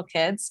 2 little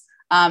kids.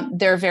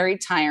 They're very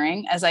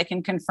tiring, as I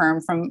can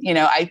confirm from,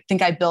 I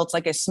think I built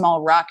like a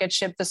small rocket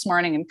ship this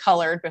morning and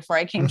colored before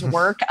I came to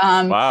work.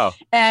 Wow.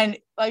 And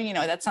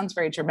that sounds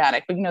very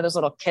dramatic, but those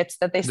little kits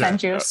that they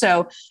send you.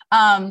 So,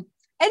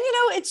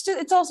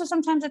 it's also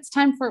sometimes it's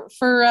time for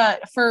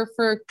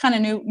kind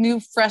of new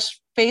fresh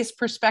face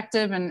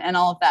perspective and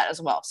all of that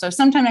as well. So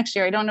sometime next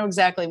year, I don't know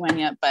exactly when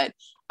yet, but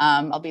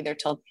I'll be there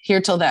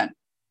till then.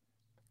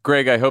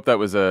 Greg, I hope that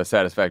was a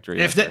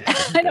satisfactory answer.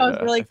 I know,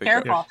 it's really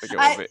careful.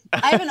 I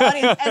have an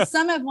audience, as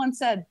some have once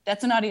said,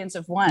 that's an audience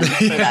of one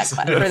for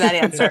that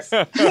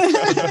answer.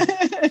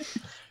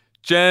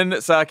 Jen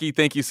Psaki,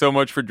 thank you so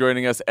much for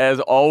joining us. As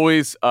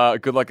always,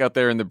 good luck out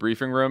there in the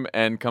briefing room,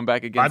 and come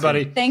back again. Bye,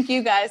 buddy. Thank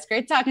you, guys.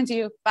 Great talking to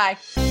you. Bye.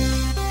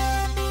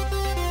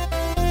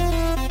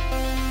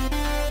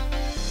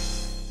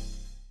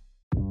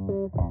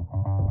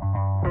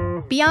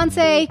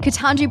 Beyonce,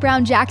 Ketanji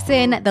Brown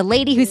Jackson, the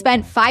lady who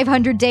spent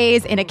 500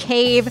 days in a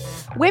cave.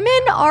 Women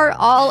are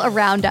all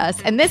around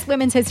us. And this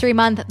Women's History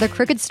Month, the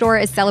Crooked Store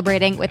is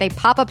celebrating with a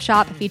pop-up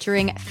shop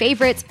featuring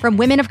favorites from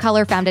women of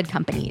color founded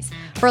companies.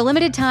 For a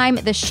limited time,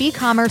 the She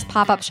Commerce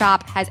pop-up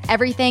shop has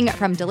everything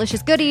from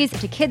delicious goodies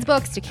to kids'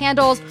 books to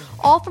candles,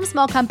 all from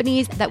small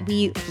companies that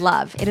we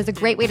love. It is a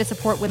great way to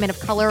support women of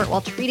color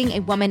while treating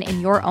a woman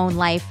in your own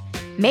life.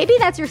 Maybe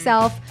that's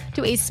yourself,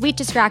 to a sweet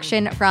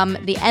distraction from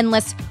the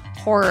endless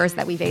horrors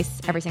that we face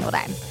every single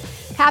day.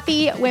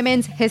 Happy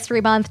Women's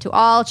History Month to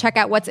all. Check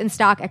out what's in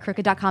stock at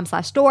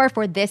crooked.com/store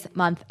for this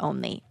month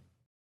only.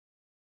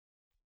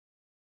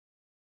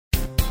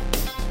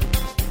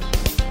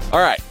 All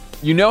right.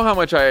 You know how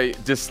much I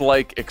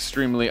dislike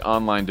extremely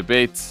online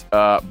debates,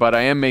 but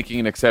I am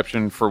making an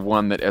exception for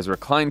one that Ezra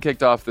Klein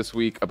kicked off this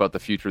week about the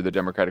future of the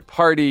Democratic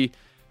Party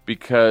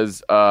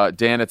because,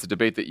 Dan, it's a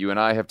debate that you and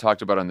I have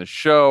talked about on the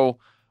show.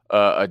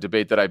 A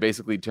debate that I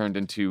basically turned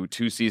into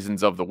 2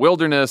 seasons of The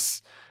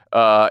Wilderness,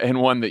 and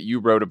one that you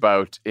wrote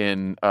about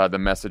in the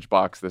message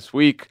box this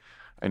week.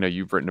 I know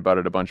you've written about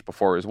it a bunch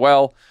before as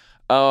well.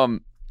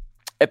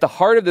 At the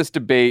heart of this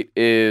debate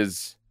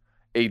is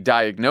a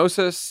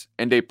diagnosis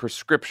and a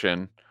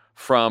prescription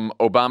from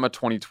Obama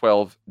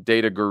 2012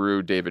 data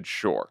guru David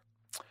Shor.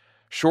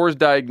 Shor's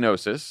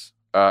diagnosis,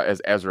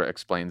 as Ezra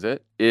explains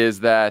it,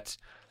 is that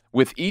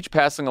with each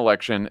passing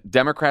election,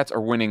 Democrats are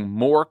winning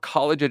more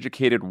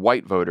college-educated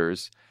white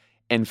voters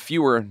and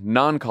fewer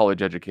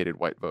non-college-educated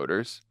white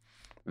voters.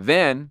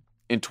 Then,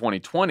 in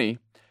 2020,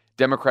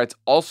 Democrats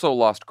also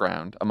lost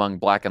ground among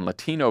Black and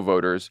Latino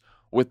voters,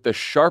 with the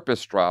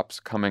sharpest drops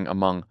coming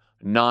among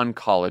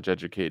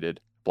non-college-educated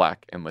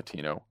Black and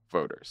Latino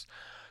voters.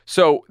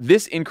 So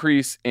this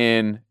increase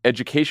in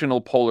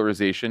educational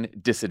polarization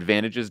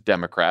disadvantages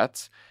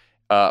Democrats,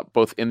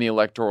 both in the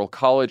Electoral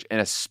College and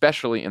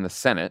especially in the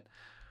Senate,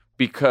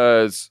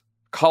 because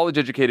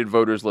college-educated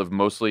voters live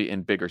mostly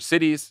in bigger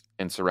cities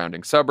and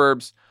surrounding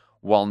suburbs,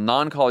 while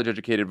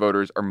non-college-educated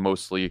voters are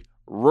mostly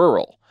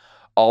rural.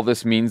 All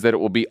this means that it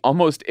will be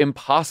almost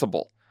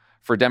impossible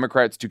for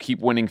Democrats to keep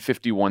winning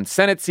 51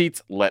 Senate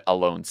seats, let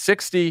alone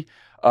 60,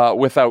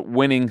 without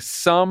winning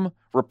some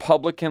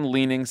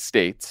Republican-leaning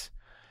states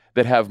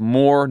that have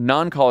more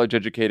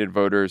non-college-educated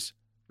voters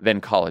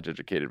than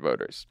college-educated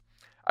voters.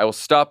 I will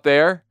stop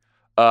there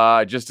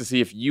just to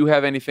see if you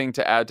have anything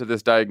to add to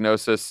this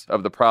diagnosis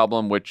of the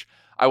problem, which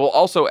I will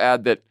also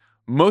add that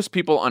most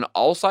people on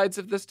all sides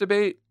of this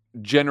debate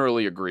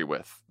generally agree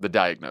with the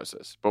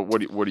diagnosis. But what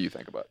do you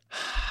think about it?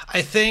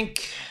 I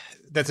think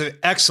that's an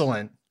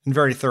excellent and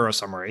very thorough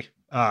summary.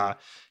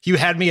 You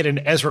had me at an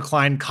Ezra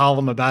Klein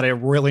column about a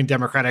roiling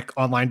Democratic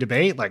online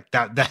debate. Like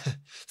that's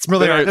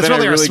really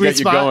our sweet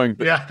spot. Going.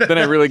 Yeah. Then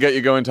I really get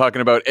you going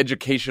talking about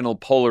educational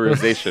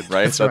polarization,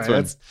 right? That's right.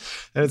 When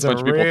that's a bunch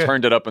of people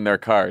turned it up in their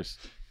cars.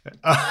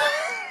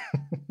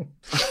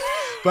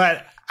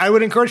 But I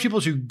would encourage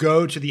people to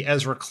go to the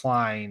Ezra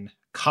Klein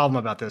column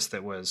about this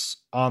that was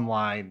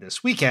online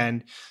this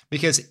weekend,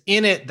 because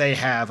in it they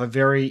have a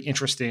very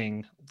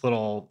interesting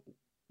little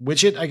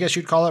widget, I guess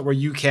you'd call it, where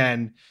you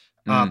can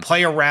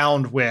play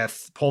around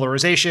with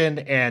polarization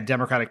and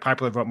Democratic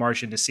popular vote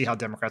margin to see how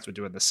Democrats would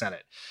do in the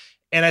Senate.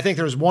 And I think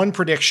there's one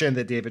prediction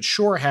that David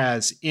Shore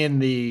has in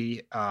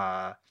the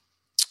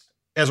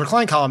Ezra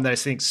Klein column that I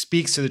think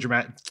speaks to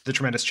the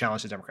tremendous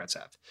challenge that Democrats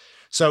have.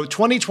 So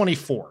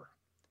 2024,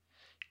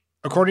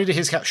 according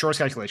to Shore's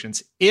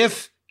calculations,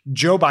 if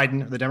Joe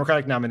Biden, the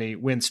Democratic nominee,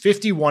 wins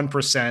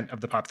 51%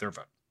 of the popular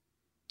vote,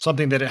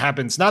 something that it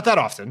happens not that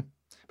often,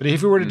 but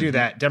if we were to do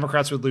that,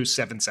 Democrats would lose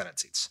 7 Senate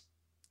seats.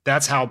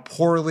 That's how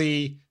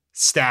poorly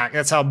stacked,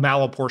 that's how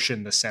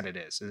malapportioned the Senate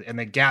is. And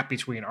the gap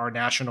between our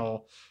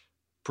national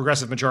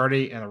progressive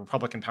majority and the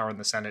Republican power in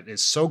the Senate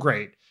is so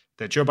great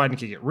that Joe Biden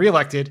could get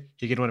reelected,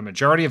 he could win a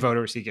majority of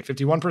voters, he could get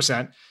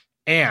 51%,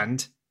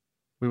 and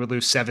we would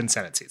lose 7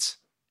 Senate seats.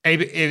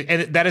 And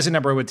that is a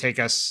number it would take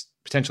us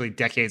potentially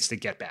decades to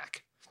get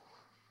back.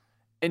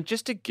 And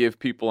just to give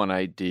people an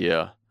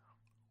idea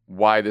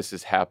why this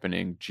is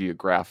happening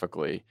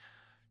geographically,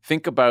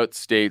 think about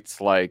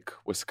states like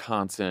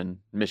Wisconsin,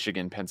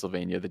 Michigan,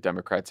 Pennsylvania, the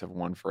Democrats have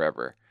won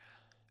forever.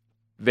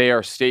 They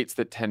are states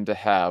that tend to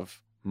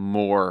have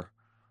more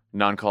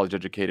non-college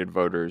educated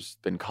voters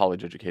than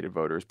college educated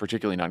voters,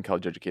 particularly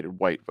non-college educated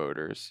white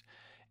voters.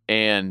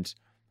 And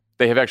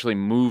they have actually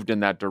moved in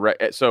that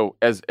direction. So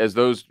as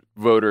those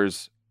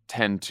voters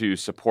tend to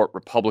support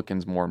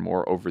Republicans more and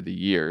more over the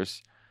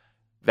years,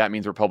 that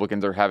means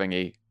Republicans are having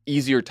a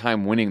easier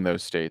time winning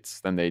those states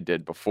than they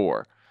did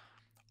before.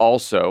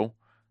 Also,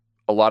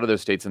 a lot of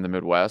those states in the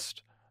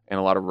Midwest and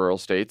a lot of rural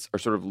states are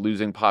sort of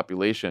losing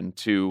population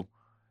to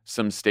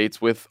some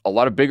states with a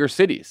lot of bigger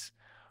cities.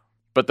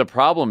 But the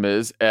problem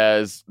is,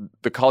 as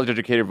the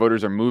college-educated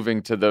voters are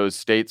moving to those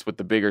states with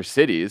the bigger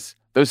cities,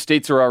 those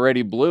states are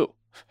already blue.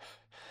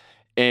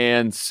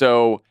 And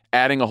so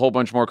adding a whole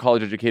bunch more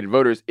college-educated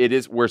voters,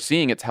 we're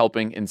seeing it's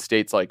helping in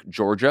states like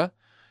Georgia,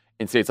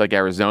 in states like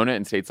Arizona,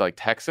 in states like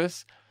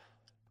Texas.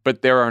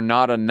 But there are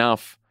not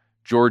enough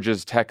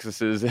Georgias,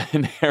 Texases,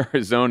 and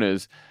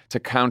Arizonas to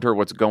counter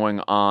what's going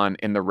on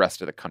in the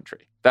rest of the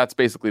country. That's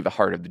basically the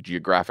heart of the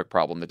geographic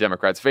problem the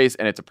Democrats face,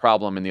 and it's a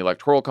problem in the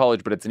Electoral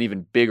College, but it's an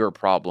even bigger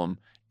problem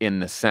in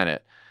the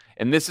Senate.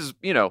 And this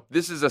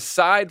is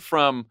aside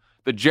from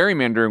the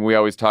gerrymandering we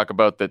always talk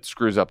about that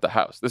screws up the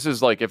House. This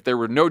is like if there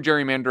were no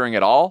gerrymandering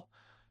at all,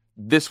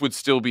 this would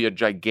still be a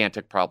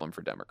gigantic problem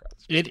for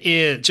Democrats. It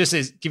is. Just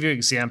to give you an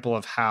example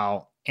of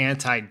how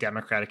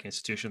anti-democratic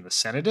institution the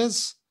Senate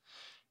is,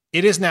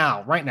 it is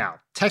now, right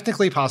now,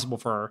 technically possible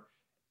for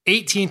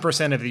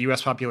 18% of the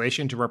U.S.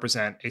 population to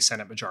represent a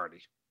Senate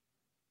majority.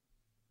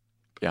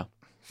 Yeah.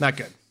 Not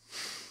good.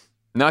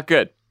 Not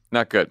good.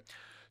 Not good.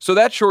 So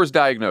that's Shore's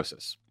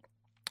diagnosis.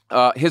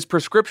 His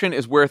prescription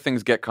is where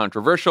things get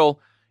controversial,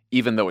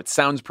 even though it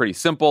sounds pretty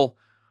simple.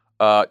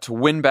 To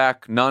win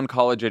back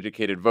non-college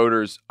educated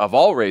voters of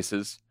all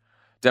races,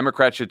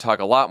 Democrats should talk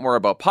a lot more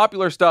about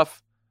popular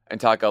stuff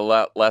and talk a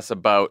lot less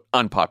about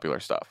unpopular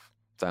stuff.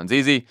 Sounds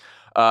easy.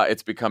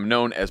 It's become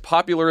known as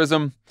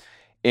popularism.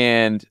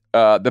 And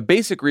the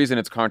basic reason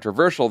it's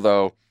controversial,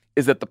 though,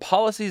 is that the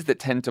policies that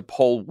tend to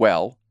poll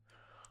well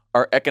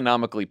are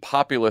economically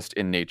populist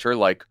in nature,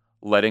 like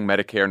letting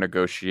Medicare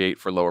negotiate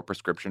for lower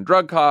prescription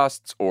drug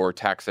costs or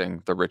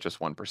taxing the richest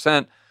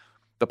 1%.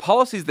 The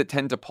policies that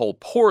tend to poll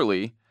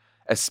poorly,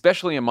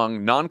 especially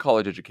among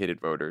non-college educated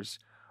voters,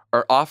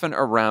 are often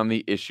around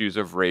the issues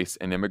of race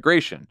and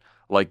immigration,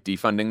 like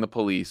defunding the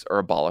police or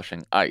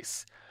abolishing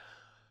ICE.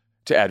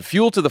 To add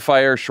fuel to the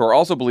fire, Shore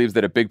also believes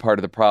that a big part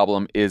of the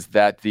problem is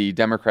that the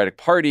Democratic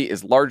Party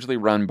is largely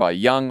run by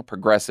young,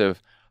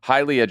 progressive,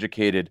 highly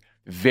educated,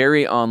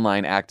 very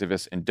online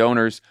activists and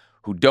donors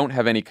who don't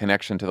have any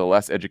connection to the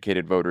less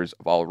educated voters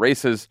of all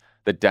races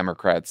that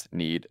Democrats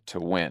need to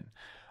win.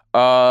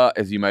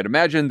 As you might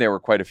imagine, there were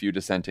quite a few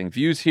dissenting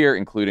views here,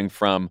 including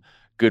from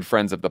good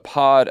friends of the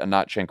pod,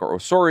 Anat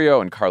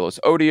Shenker-Osorio and Carlos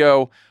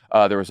Odio.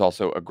 There was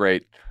also a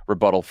great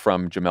rebuttal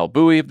from Jamelle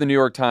Bouie of the New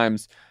York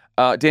Times.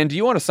 Dan, do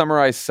you want to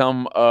summarize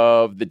some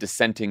of the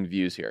dissenting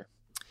views here?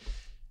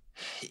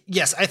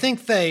 Yes, I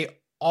think they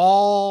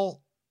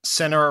all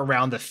center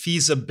around the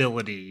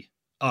feasibility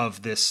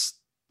of this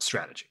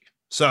strategy.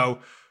 So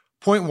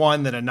point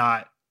one that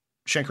Anat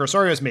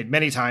Shenker-Osorio has made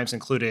many times,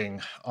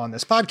 including on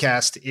this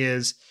podcast,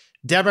 is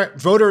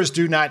voters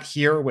do not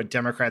hear what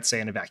Democrats say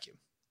in a vacuum,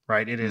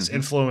 right? It is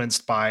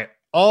influenced by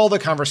all the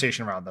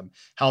conversation around them,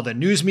 how the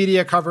news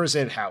media covers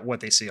it, what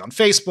they see on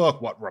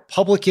Facebook, what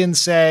Republicans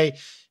say.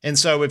 And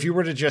so if you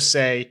were to just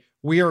say,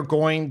 we are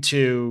going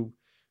to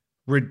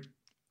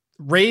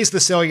raise the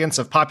salience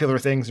of popular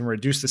things and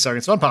reduce the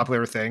salience of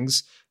unpopular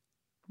things,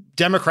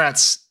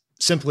 Democrats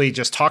simply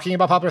just talking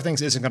about popular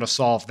things isn't going to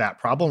solve that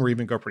problem or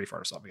even go pretty far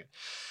to solving it.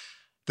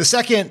 The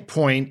second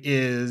point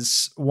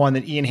is one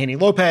that Ian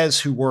Haney-Lopez,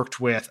 who worked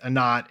with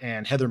Anat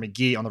and Heather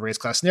McGhee on the race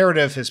class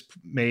narrative, has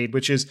made,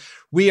 which is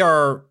we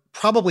are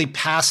probably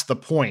past the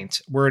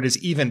point where it is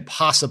even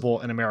possible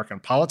in American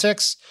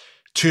politics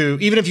to,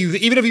 even if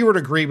you were to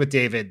agree with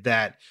David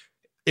that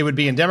it would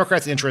be in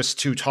Democrats' interest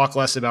to talk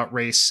less about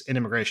race and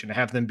immigration, to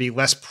have them be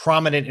less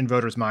prominent in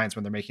voters' minds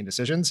when they're making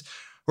decisions,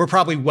 we're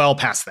probably well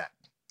past that,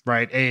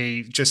 right?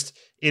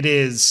 It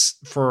is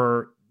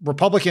for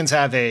Republicans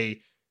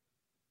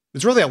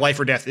it's really a life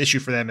or death issue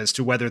for them as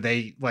to whether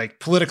they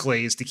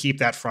politically is to keep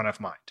that front of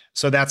mind.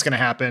 So that's going to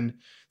happen.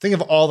 Think of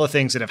all the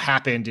things that have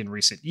happened in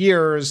recent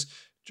years,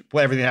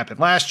 everything that happened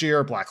last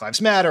year, Black Lives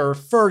Matter,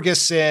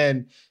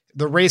 Ferguson,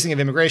 the raising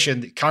of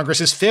immigration,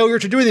 Congress's failure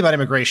to do anything about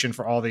immigration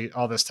for all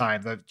this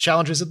time, the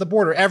challenges at the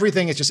border,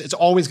 everything is it's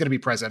always going to be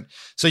present.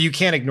 So you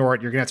can't ignore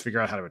it. You're going to have to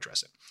figure out how to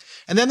address it.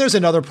 And then there's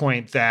another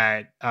point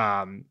that,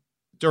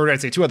 or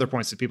I'd say two other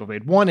points that people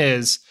made. One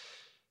is,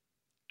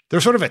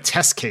 there's sort of a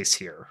test case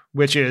here,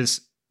 which is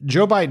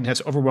Joe Biden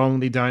has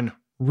overwhelmingly done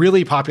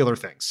really popular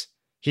things.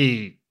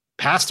 He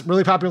passed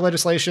really popular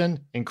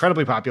legislation,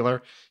 incredibly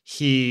popular.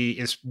 He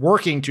is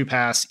working to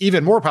pass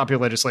even more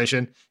popular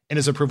legislation, and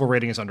his approval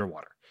rating is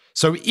underwater.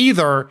 So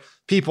either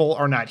people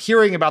are not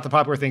hearing about the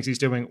popular things he's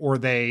doing, or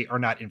they are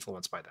not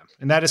influenced by them.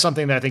 And that is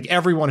something that I think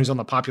everyone who's on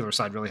the popular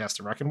side really has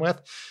to reckon with.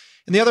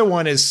 And the other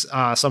one is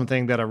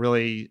something that a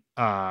really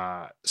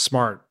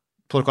smart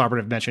political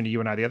operative mentioned to you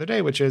and I the other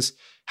day, which is,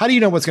 how do you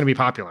know what's going to be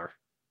popular,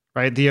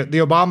 right? The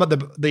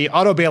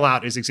auto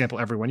bailout is the example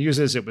everyone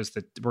uses. We're going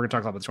to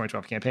talk about the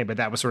 2012 campaign, but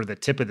that was sort of the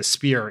tip of the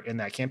spear in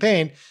that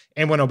campaign.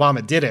 And when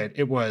Obama did it,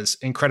 it was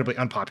incredibly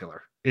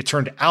unpopular. It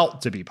turned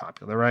out to be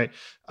popular, right?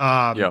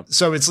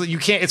 So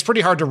it's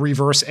pretty hard to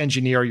reverse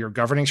engineer your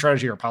governing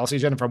strategy or policy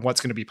agenda from what's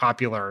going to be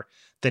popular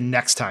the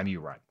next time you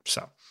run.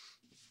 So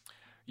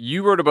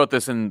you wrote about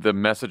this in the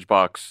message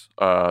box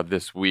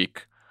this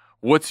week.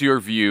 What's your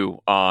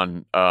view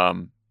on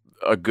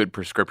a good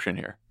prescription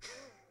here?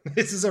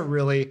 This is a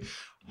really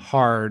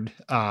hard.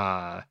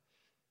 It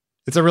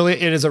is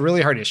a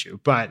really hard issue.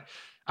 But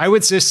I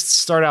would just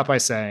start out by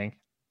saying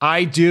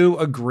I do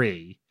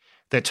agree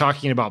that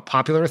talking about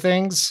popular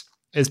things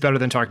is better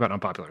than talking about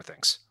unpopular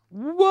things.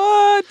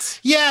 What?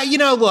 Yeah,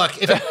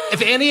 look,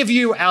 if any of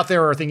you out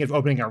there are thinking of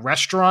opening a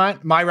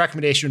restaurant, my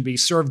recommendation would be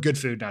serve good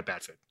food, not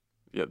bad food.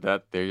 Yeah,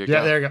 there you go.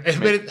 Yeah, there you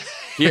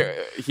go.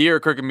 Here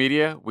at Crooked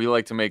Media, we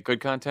like to make good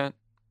content,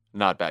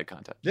 not bad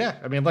content. Yeah,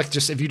 I mean,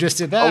 if you just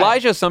did that.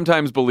 Elijah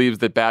sometimes believes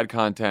that bad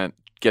content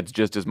gets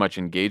just as much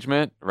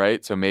engagement,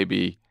 right? So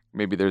maybe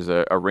there's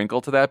a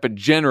wrinkle to that, but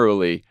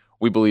generally,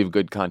 we believe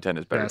good content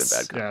is better than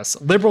bad content.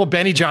 Yes, liberal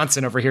Benny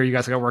Johnson over here. You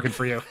guys got working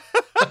for you.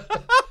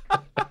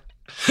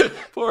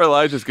 Poor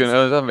Elijah's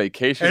on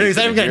vacation. He's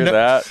not even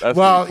that. That's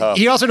well,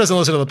 he also doesn't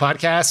listen to the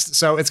podcast,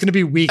 so it's going to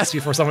be weeks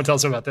before someone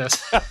tells him about this.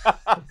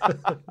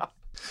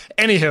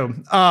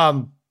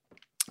 Anywho,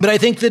 but I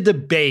think the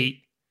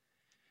debate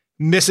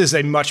misses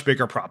a much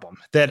bigger problem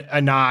that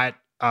Anat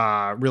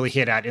really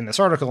hit at in this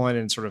article, and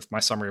in sort of my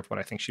summary of what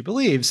I think she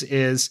believes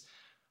is,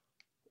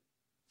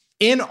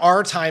 in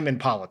our time in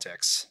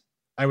politics,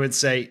 I would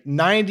say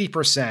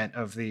 90%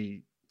 of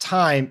the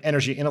time,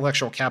 energy,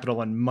 intellectual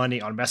capital, and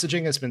money on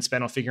messaging has been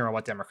spent on figuring out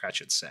what Democrats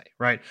should say,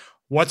 right?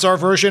 What's our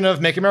version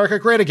of Make America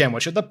Great Again?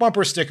 What should the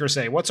bumper sticker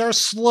say? What's our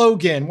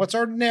slogan? What's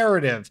our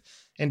narrative?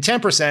 And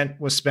 10%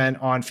 was spent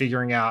on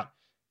figuring out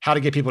how to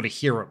get people to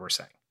hear what we're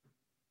saying.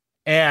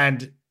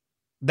 And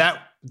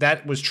that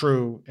was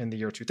true in the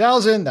year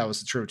 2000. That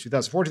was true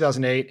 2004,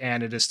 2008,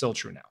 and it is still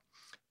true now.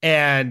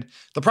 And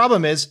the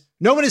problem is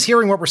no one is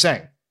hearing what we're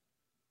saying.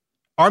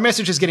 Our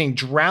message is getting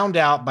drowned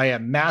out by a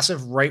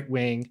massive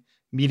right-wing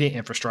media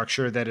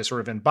infrastructure that is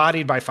sort of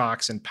embodied by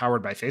Fox and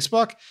powered by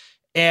Facebook.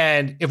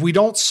 And if we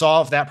don't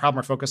solve that problem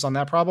or focus on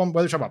that problem,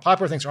 whether we're talking about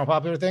popular things or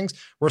unpopular things,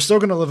 we're still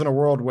going to live in a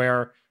world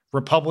where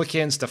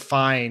Republicans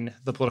define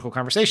the political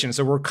conversation.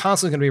 So we're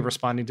constantly going to be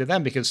responding to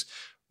them because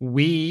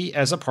we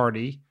as a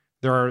party,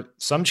 there are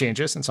some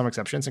changes and some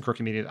exceptions, and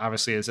Crooked Media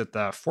obviously is at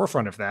the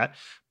forefront of that.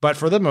 But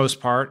for the most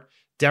part,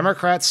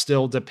 Democrats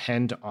still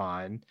depend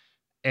on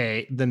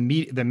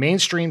the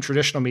mainstream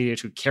traditional media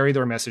to carry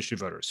their message to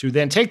voters, who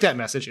then take that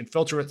message and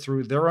filter it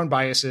through their own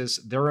biases,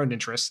 their own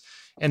interests,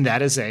 and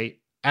that is a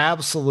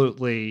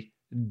absolutely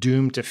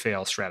doomed to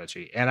fail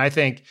strategy. And I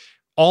think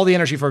all the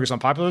energy focused on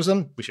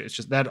populism, which is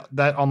just that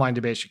online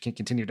debate can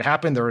continue to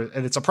happen.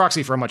 And it's a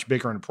proxy for a much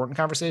bigger and important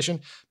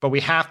conversation, but we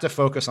have to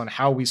focus on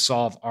how we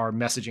solve our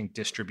messaging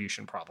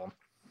distribution problem.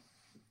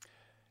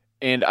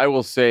 And I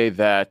will say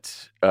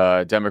that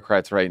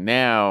Democrats right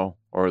now,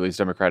 or at least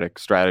Democratic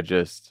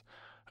strategists,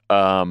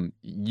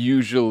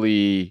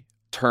 usually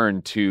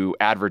turn to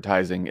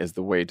advertising as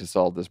the way to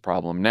solve this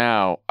problem.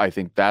 Now, I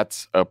think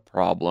that's a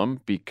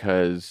problem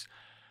because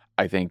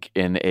I think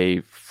in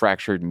a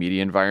fractured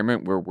media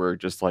environment where we're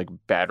just like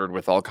battered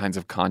with all kinds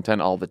of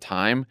content all the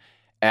time,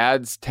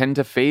 ads tend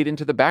to fade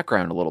into the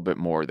background a little bit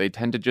more. They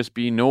tend to just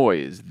be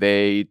noise.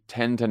 They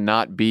tend to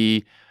not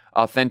be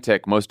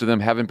authentic. Most of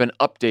them haven't been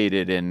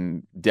updated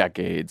in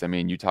decades. I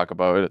mean, you talk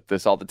about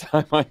this all the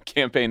time on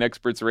Campaign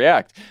Experts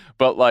React,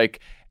 but like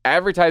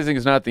advertising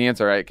is not the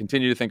answer. I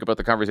continue to think about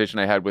the conversation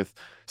I had with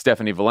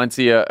Stephanie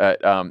Valencia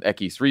at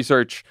Equis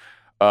Research,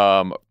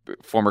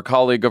 former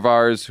colleague of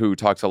ours who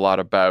talks a lot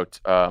about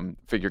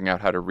figuring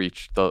out how to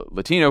reach the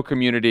Latino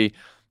community.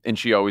 And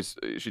she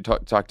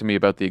talked to me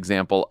about the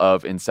example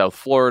of in South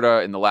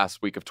Florida in the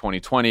last week of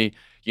 2020,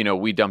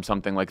 we dumped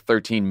something like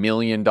 $13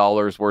 million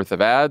worth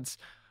of ads.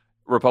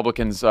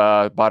 Republicans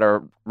bought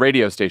a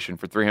radio station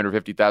for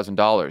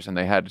 $350,000, and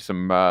they had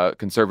some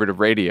conservative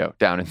radio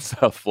down in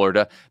South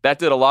Florida. That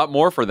did a lot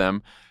more for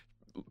them,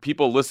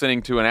 people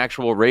listening to an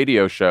actual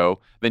radio show,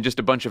 than just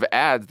a bunch of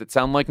ads that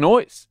sound like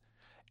noise.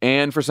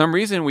 And for some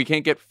reason, we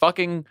can't get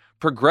fucking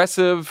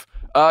progressive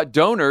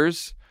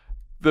donors,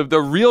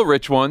 the real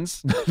rich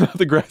ones, not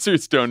the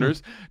grassroots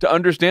donors, to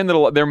understand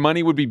that their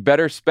money would be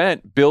better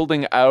spent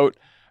building out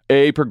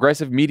a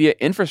progressive media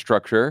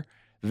infrastructure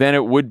than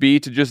it would be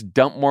to just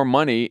dump more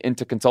money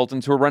into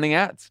consultants who are running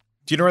ads.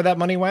 Do you know where that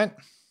money went?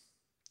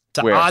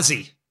 To where?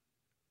 Ozzy.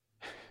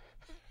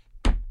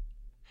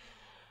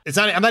 It's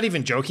not. I'm not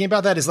even joking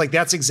about that. It's like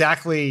that's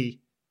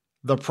exactly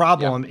the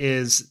problem.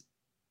 Is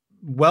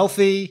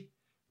wealthy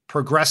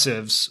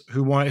progressives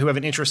who have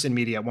an interest in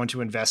media want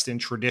to invest in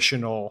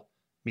traditional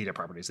media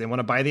properties. They want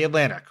to buy The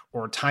Atlantic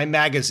or Time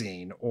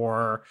Magazine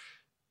or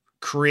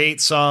create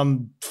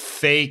some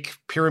fake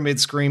pyramid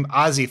scheme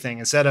Ozzy thing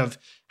instead of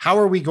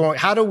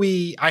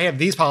I have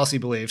these policy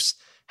beliefs.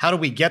 How do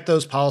we get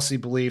those policy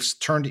beliefs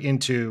turned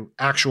into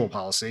actual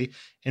policy?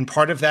 And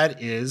part of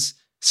that is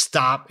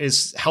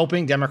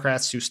helping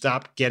Democrats to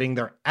stop getting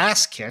their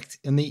ass kicked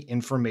in the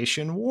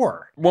information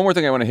war. One more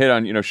thing I want to hit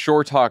on,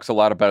 Shore talks a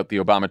lot about the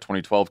Obama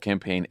 2012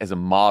 campaign as a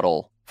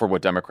model for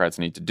what Democrats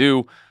need to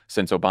do,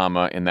 since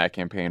Obama in that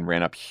campaign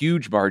ran up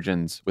huge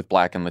margins with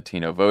Black and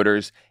Latino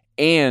voters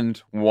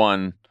and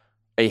won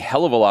a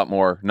hell of a lot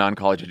more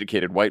non-college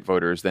educated white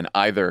voters than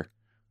either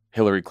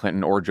Hillary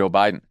Clinton or Joe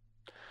Biden.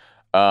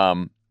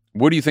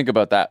 What do you think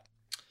about that?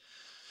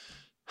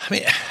 I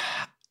mean,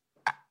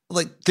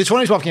 like the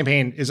 2012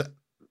 campaign is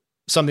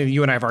something that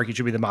you and I have argued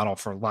should be the model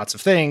for lots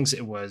of things.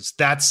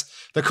 That's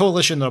the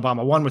coalition that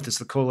Obama won with is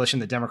the coalition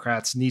that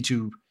Democrats need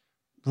to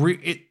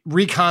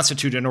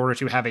reconstitute in order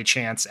to have a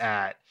chance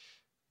at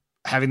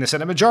having the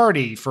Senate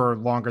majority for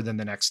longer than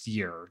the next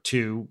year,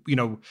 to,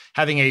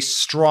 having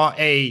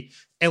a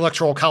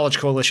electoral college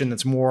coalition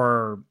that's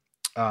more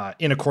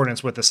in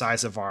accordance with the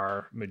size of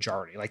our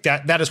majority. Like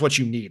that is what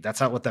you need.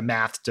 That's not what the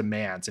math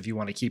demands if you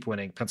want to keep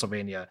winning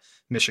Pennsylvania,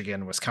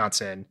 Michigan,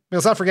 Wisconsin.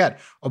 Let's not forget,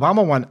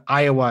 Obama won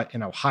Iowa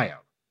and Ohio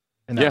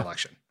in that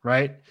election,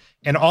 right?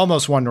 And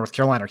almost won North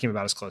Carolina, or came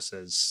about as close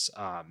as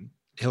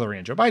Hillary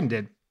and Joe Biden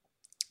did,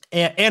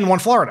 and won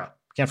Florida.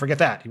 Can't forget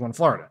that. He won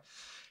Florida.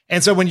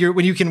 And so if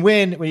you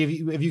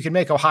can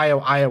make Ohio,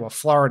 Iowa,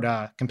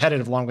 Florida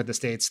competitive along with the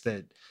states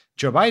that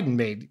Joe Biden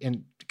made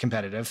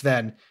competitive,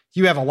 then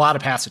you have a lot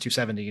of paths to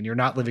 270, and you're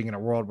not living in a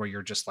world where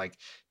you're just like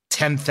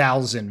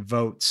 10,000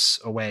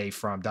 votes away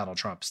from Donald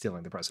Trump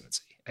stealing the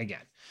presidency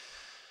again.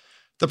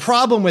 The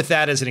problem with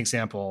that as an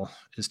example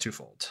is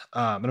twofold.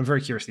 And I'm very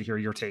curious to hear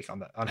your take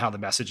on how the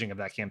messaging of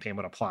that campaign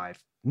would apply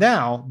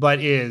now, but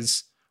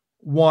is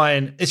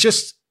one, it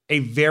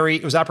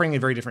was operating in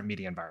a very different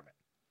media environment.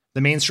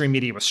 The mainstream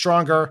media was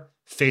stronger.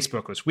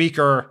 Facebook was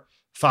weaker.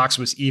 Fox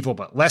was evil,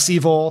 but less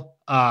evil.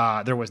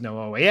 There was no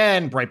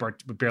OAN.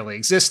 Breitbart barely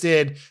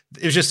existed.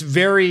 It was just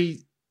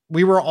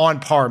we were on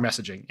par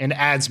messaging, and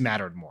ads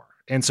mattered more.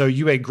 And so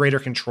you had greater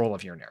control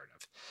of your narrative.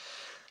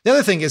 The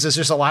other thing is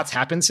just a lot's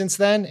happened since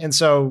then. And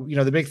so,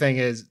 the big thing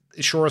is,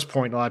 Shore's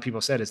point, a lot of people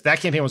said, is that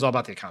campaign was all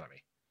about the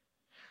economy.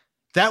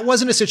 That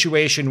wasn't a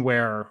situation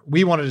where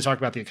we wanted to talk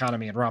about the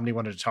economy and Romney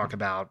wanted to talk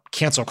about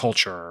cancel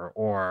culture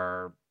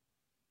or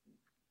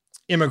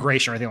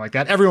immigration or anything like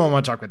that. Everyone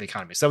wanted to talk about the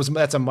economy. So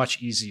that's a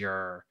much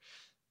easier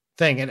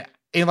thing. And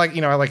like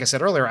I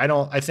said earlier,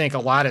 I think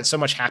so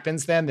much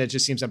happens then that it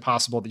just seems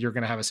impossible that you're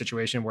going to have a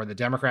situation where the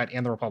Democrat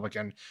and the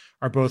Republican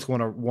are both going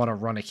to want to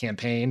run a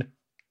campaign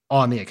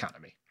on the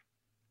economy.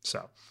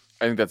 So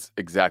I think that's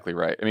exactly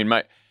right. I mean,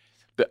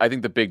 I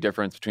think the big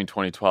difference between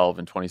 2012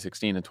 and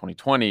 2016 and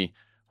 2020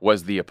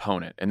 was the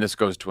opponent. And this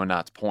goes to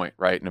Anat's point,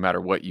 right? No matter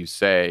what you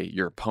say,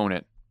 your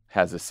opponent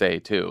has a say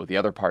too. The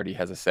other party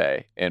has a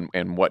say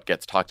in what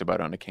gets talked about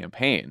on a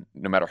campaign,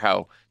 no matter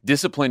how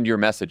disciplined your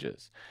message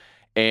is.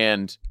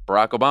 And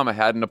Barack Obama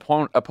had an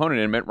opponent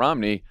in Mitt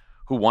Romney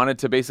who wanted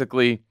to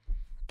basically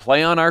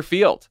play on our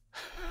field,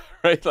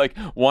 right? Like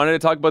wanted to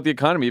talk about the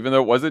economy, even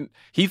though it wasn't,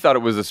 he thought it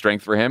was a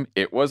strength for him.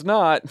 It was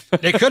not.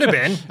 It could have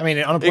been. I mean,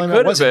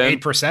 unemployment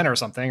wasn't 8% or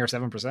something, or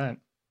 7%.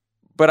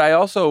 But I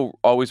also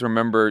always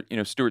remember,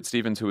 Stuart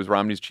Stevens, who was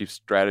Romney's chief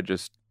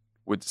strategist,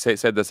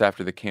 said this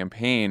after the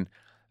campaign,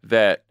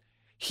 that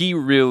he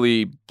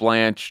really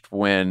blanched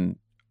when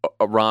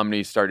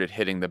Romney started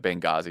hitting the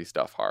Benghazi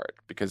stuff hard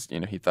because,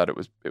 he thought it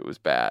was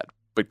bad.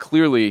 But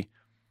clearly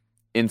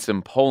in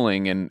some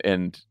polling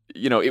and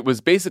it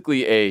was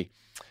basically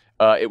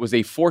it was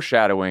a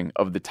foreshadowing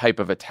of the type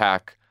of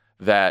attack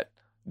that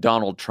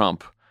Donald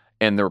Trump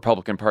and the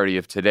Republican Party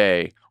of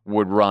today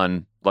would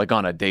run like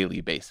on a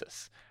daily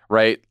basis,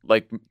 right?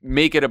 Like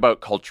make it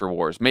about culture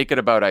wars, make it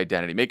about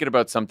identity, make it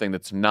about something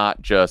that's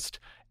not just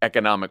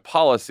economic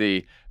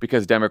policy,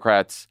 because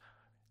Democrats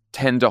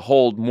tend to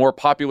hold more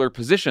popular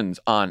positions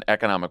on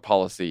economic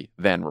policy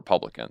than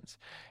Republicans.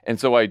 And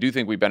so I do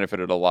think we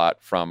benefited a lot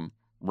from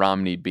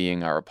Romney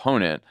being our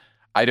opponent.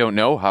 I don't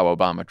know how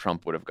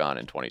Obama-Trump would have gone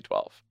in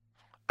 2012.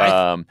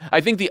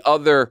 I think the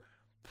other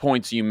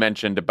points you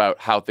mentioned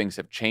about how things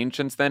have changed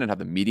since then and how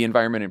the media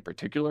environment in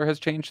particular has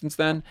changed since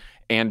then,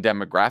 and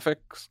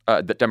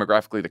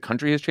demographically the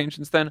country has changed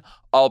since then,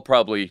 all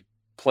probably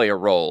play a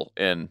role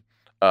in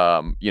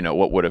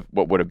what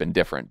would have been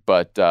different.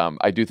 But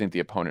I do think the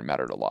opponent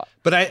mattered a lot.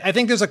 But I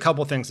think there's a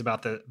couple things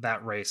about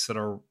that race that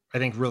are, I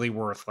think, really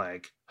worth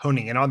like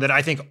honing in on that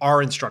I think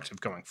are instructive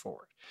going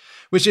forward,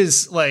 which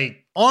is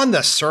like on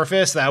the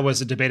surface, that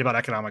was a debate about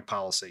economic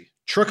policy.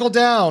 Trickle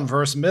down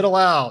versus middle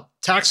out,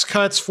 tax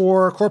cuts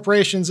for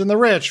corporations and the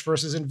rich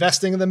versus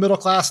investing in the middle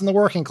class and the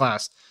working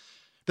class.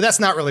 But that's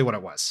not really what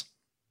it was.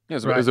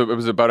 It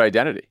was about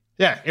identity.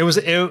 Yeah, it was.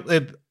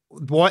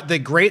 What the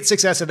great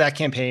success of that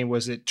campaign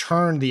was, it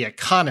turned the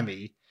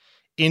economy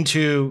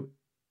into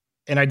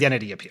an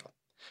identity appeal,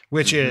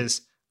 which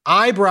is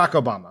I, Barack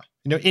Obama,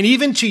 and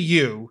even to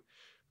you,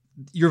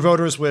 your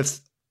voters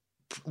with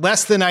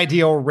less than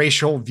ideal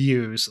racial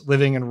views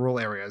living in rural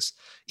areas,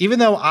 even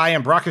though I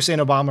am Barack Hussein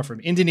Obama from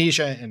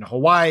Indonesia and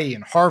Hawaii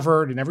and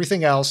Harvard and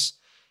everything else,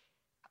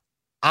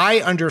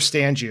 I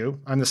understand you.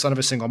 I'm the son of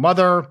a single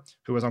mother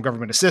who was on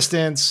government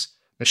assistance.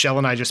 Michelle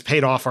and I just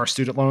paid off our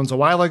student loans a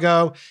while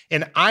ago,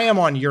 and I am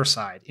on your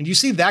side. And you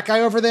see that guy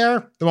over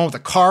there, the one with the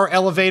car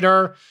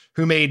elevator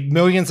who made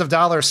millions of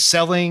dollars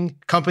selling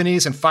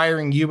companies and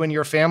firing you and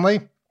your family?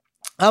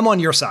 I'm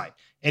on your side,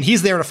 and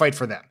he's there to fight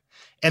for them.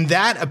 And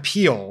that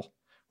appeal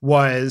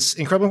was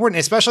incredibly important,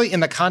 especially in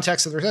the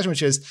context of the recession,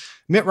 which is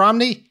Mitt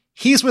Romney,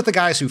 he's with the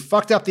guys who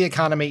fucked up the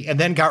economy and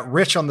then got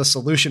rich on the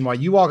solution while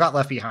you all got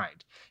left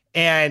behind.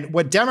 And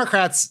what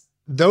Democrats,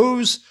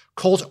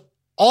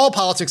 all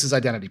politics is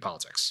identity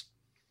politics,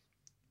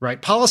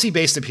 right?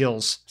 Policy-based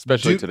appeals.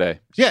 Especially today.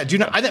 Yeah,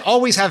 I think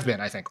always have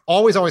been,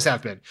 Always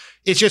have been.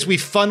 It's just we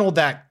funneled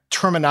that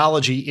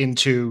terminology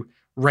into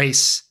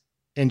race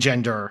and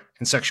gender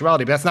and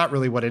sexuality, but that's not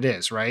really what it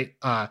is, right?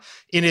 We're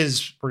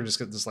just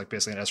this is like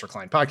basically an Ezra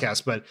Klein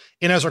podcast, but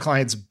in Ezra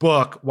Klein's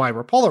book, Why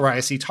We're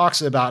Polarized, he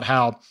talks about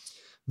how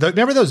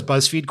remember those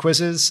BuzzFeed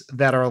quizzes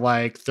that are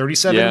like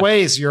 37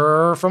 ways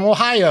you're from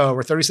Ohio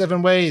or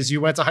 37 ways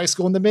you went to high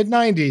school in the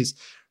mid-90s.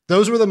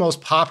 Those were the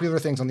most popular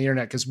things on the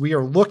internet because we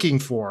are looking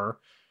for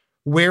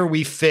where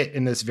we fit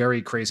in this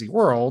very crazy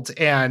world.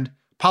 And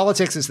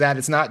politics is that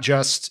it's not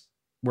just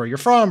where you're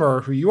from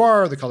or who you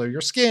are, or the color of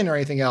your skin or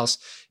anything else.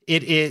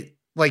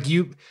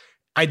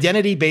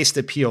 Identity-based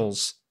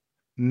appeals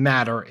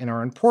matter and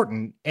are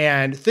important.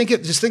 And think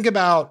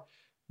about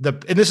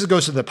and this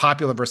goes to the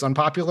popular versus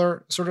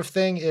unpopular sort of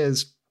thing,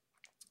 is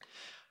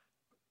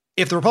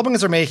if the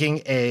Republicans are making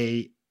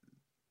a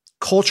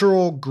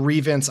cultural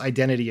grievance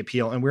identity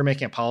appeal and we're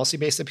making a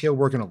policy-based appeal,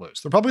 we're going to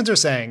lose. The Republicans are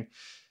saying,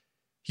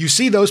 you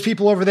see those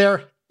people over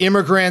there,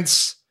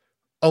 immigrants,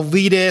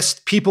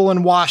 elitist, people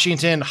in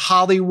Washington,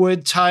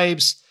 Hollywood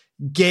types,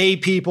 gay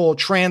people,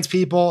 trans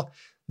people,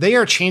 they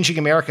are changing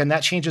America, and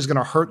that change is going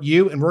to hurt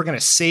you, and we're going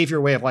to save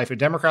your way of life. And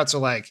Democrats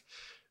are like,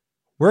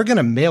 we're going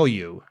to mail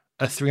you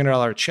a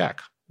 $300 check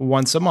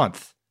once a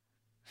month.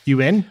 You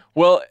in?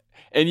 Well,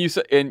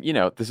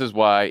 this is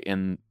why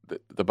in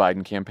the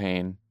Biden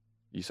campaign,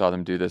 you saw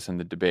them do this in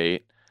the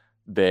debate.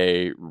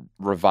 They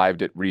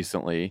revived it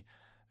recently,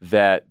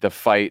 that the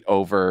fight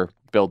over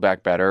Build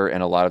Back Better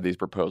and a lot of these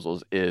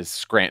proposals is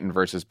Scranton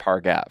versus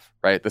Park Ave,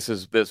 right?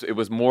 It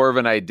was more of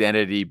an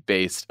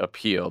identity-based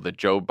appeal that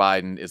Joe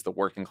Biden is the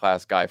working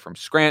class guy from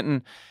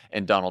Scranton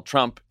and Donald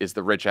Trump is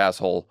the rich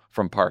asshole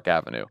from Park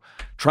Avenue.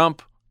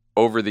 Trump,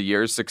 over the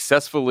years,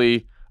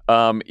 successfully,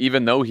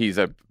 even though he's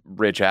a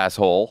rich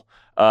asshole,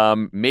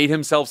 made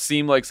himself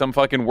seem like some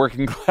fucking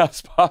working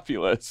class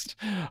populist,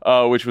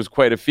 which was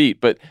quite a feat.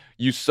 But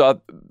you saw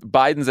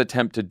Biden's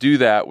attempt to do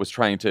that was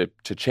trying to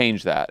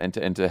change that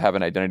and to have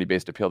an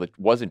identity-based appeal that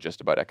wasn't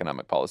just about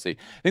economic policy.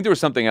 I think there was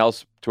something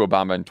else to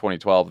Obama in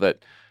 2012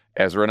 that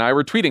Ezra and I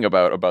were tweeting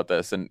about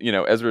this. And,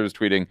 Ezra was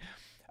tweeting,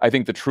 I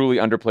think the truly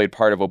underplayed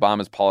part of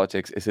Obama's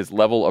politics is his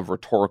level of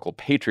rhetorical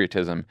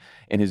patriotism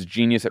and his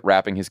genius at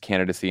wrapping his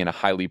candidacy in a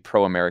highly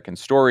pro-American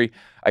story.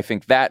 I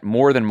think that,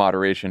 more than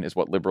moderation, is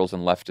what liberals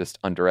and leftists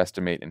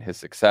underestimate in his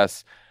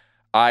success.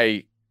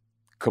 I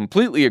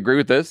completely agree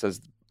with this as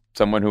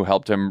someone who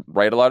helped him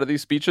write a lot of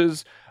these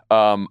speeches.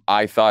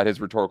 I thought his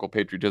rhetorical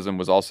patriotism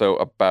was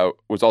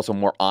also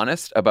more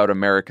honest about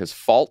America's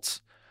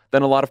faults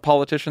than a lot of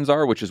politicians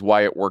are, which is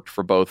why it worked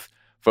for both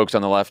folks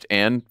on the left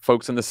and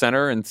folks in the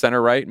center and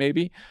center right,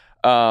 maybe.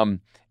 And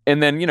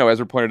then,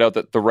 Ezra pointed out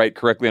that the right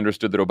correctly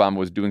understood that Obama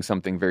was doing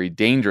something very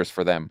dangerous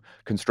for them,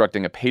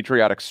 constructing a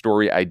patriotic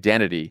story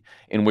identity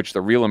in which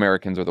the real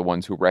Americans are the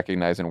ones who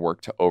recognize and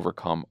work to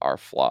overcome our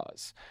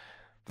flaws.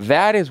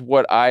 That is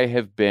what I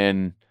have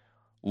been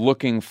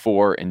looking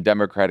for in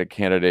Democratic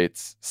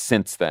candidates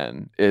since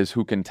then, is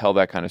who can tell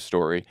that kind of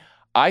story.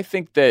 I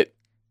think that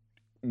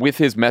with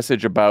his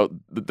message about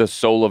the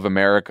soul of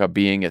America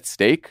being at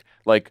stake,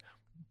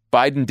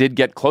 Biden did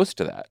get close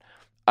to that.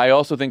 I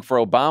also think for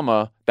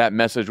Obama, that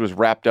message was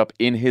wrapped up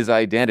in his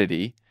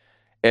identity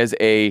as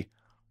a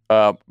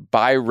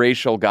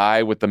biracial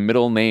guy with the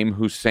middle name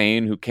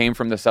Hussein, who came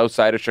from the south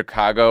side of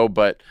Chicago,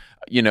 but,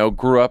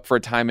 grew up for a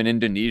time in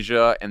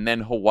Indonesia and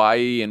then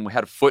Hawaii and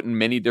had a foot in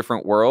many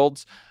different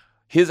worlds.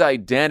 His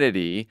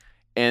identity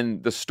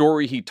and the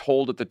story he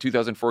told at the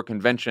 2004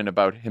 convention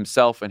about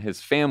himself and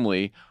his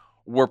family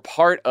were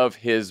part of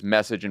his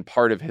message and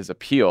part of his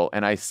appeal.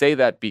 And I say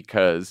that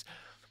because,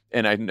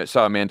 and I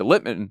saw Amanda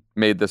Lippman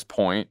made this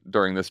point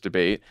during this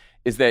debate,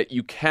 is that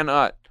you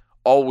cannot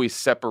always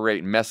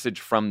separate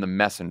message from the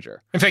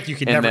messenger. In fact, you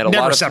can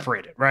never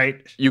separate it,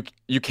 right? You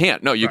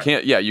can't. No, you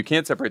can't. Yeah, you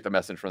can't separate the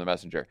message from the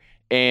messenger.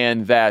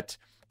 And that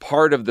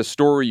part of the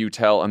story you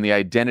tell and the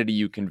identity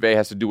you convey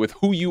has to do with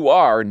who you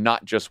are,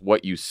 not just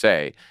what you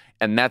say.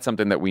 And that's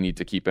something that we need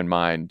to keep in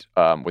mind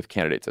with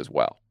candidates as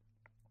well.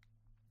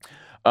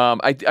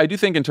 I do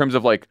think in terms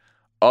of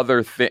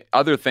other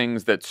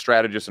things that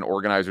strategists and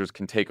organizers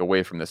can take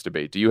away from this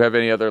debate. Do you have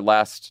any other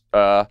last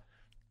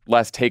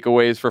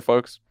takeaways for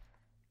folks?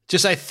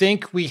 I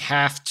think we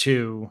have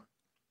to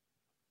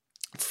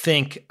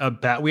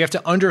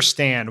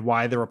understand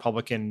why the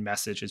Republican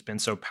message has been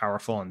so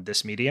powerful in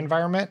this media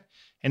environment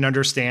and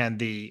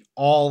understand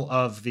all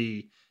of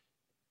the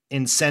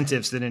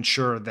incentives that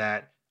ensure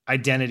that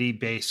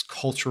identity-based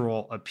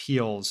cultural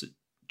appeals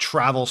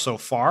travel so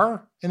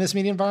far in this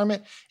media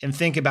environment, and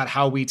think about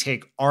how we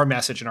take our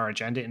message and our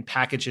agenda and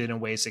package it in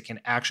ways that can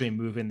actually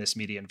move in this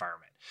media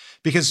environment.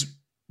 Because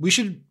we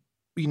should,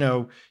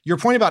 your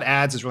point about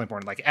ads is really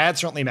important.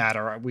 Ads certainly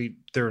matter. We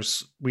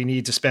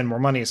need to spend more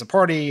money as a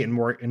party and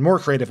more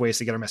creative ways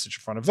to get our message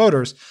in front of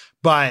voters.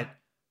 But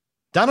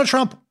Donald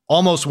Trump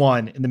almost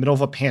won in the middle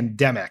of a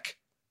pandemic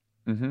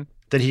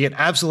that he had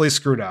absolutely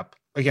screwed up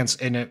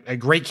against a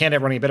great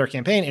candidate running a better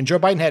campaign. And Joe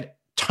Biden had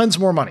tons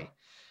more money.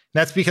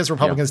 That's because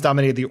Republicans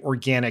dominated the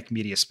organic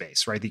media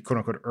space, right? The quote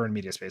unquote earned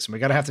media space. And we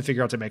got to have to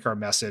figure out to make our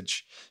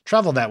message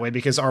travel that way,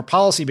 because our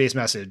policy-based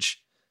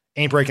message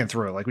ain't breaking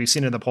through. We've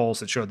seen in the polls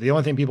that showed the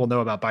only thing people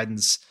know about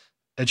Biden's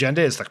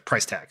agenda is the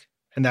price tag.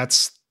 And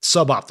that's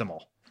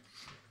suboptimal.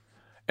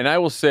 And I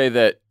will say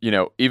that,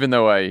 even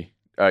though I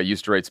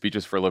used to write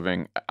speeches for a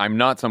living, I'm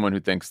not someone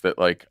who thinks that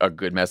a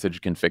good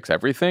message can fix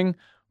everything.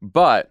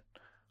 But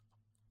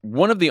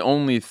one of the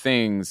only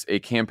things a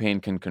campaign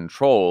can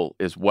control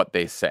is what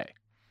they say.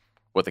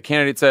 What the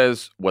candidate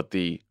says, what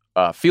the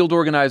field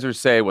organizers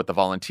say, what the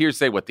volunteers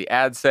say, what the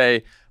ads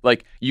say.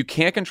 You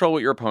can't control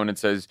what your opponent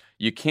says.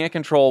 You can't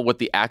control what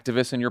the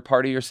activists in your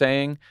party are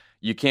saying.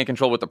 You can't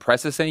control what the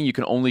press is saying. You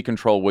can only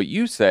control what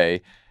you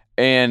say.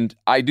 And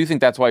I do think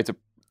that's why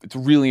it's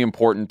really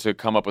important to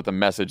come up with a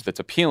message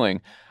that's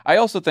appealing. I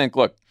also think,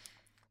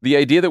 the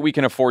idea that we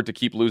can afford to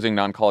keep losing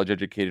non-college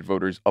educated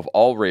voters of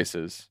all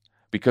races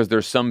because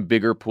there's some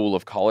bigger pool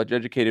of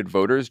college-educated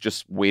voters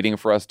just waiting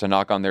for us to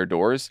knock on their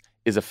doors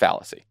is a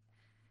fallacy.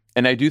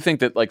 And I do think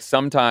that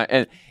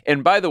sometimes,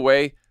 and by the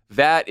way,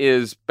 that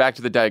is back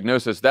to the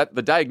diagnosis, that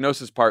the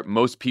diagnosis part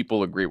most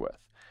people agree with.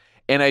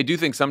 And I do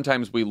think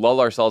sometimes we lull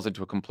ourselves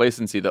into a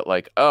complacency that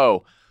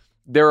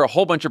there are a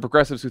whole bunch of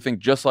progressives who think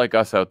just like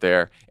us out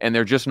there, and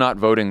they're just not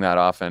voting that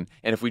often.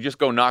 And if we just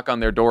go knock on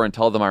their door and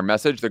tell them our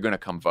message, they're going to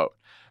come vote.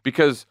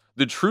 Because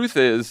the truth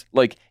is,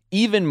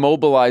 even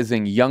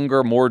mobilizing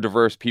younger, more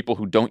diverse people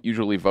who don't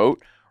usually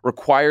vote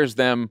requires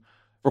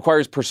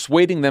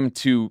persuading them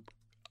to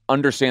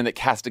understand that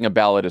casting a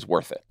ballot is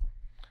worth it.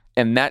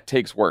 And that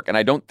takes work. And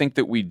I don't think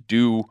that we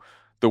do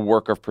the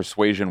work of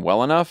persuasion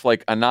well enough.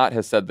 Anat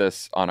has said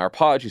this on our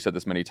pod. She said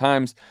this many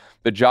times.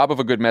 The job of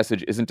a good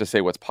message isn't to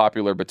say what's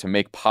popular, but to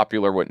make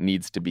popular what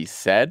needs to be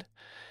said.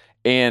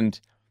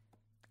 And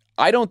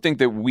I don't think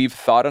that we've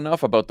thought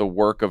enough about the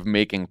work of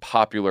making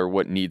popular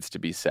what needs to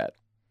be said.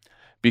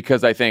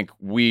 because I think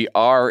we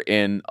are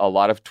in a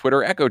lot of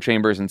Twitter echo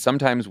chambers, and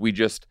sometimes we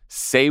just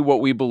say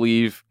what we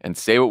believe and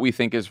say what we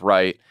think is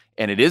right,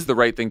 and it is the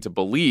right thing to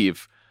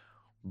believe,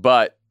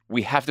 but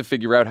we have to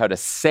figure out how to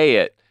say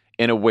it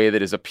in a way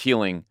that is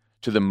appealing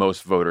to the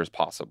most voters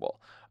possible.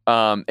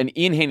 And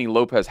Ian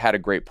Haney-Lopez had a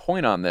great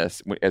point on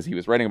this as he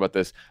was writing about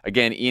this.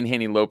 Again, Ian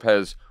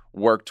Haney-Lopez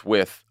worked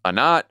with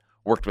Anat,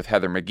 worked with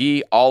Heather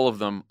McGhee, all of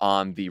them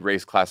on the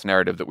race-class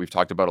narrative that we've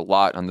talked about a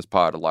lot on this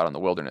pod, a lot on The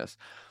Wilderness.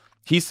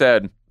 He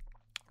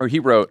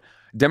wrote,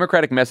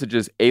 Democratic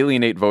messages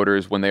alienate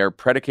voters when they are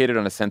predicated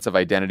on a sense of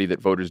identity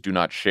that voters do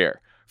not share.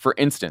 For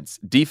instance,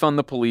 defund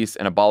the police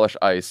and abolish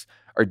ICE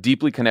are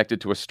deeply connected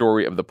to a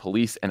story of the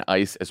police and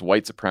ICE as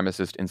white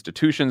supremacist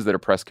institutions that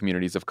oppress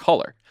communities of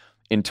color.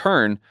 In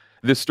turn,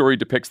 this story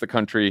depicts the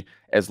country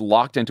as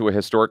locked into a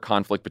historic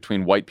conflict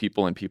between white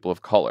people and people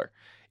of color.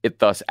 It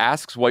thus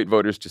asks white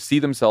voters to see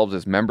themselves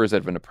as members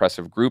of an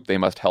oppressive group they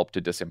must help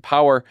to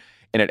disempower,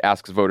 and it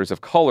asks voters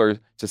of color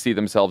to see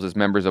themselves as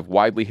members of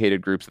widely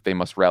hated groups that they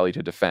must rally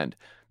to defend.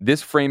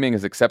 This framing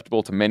is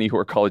acceptable to many who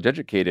are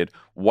college-educated,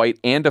 white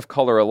and of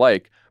color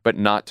alike, but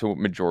not to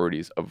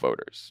majorities of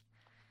voters.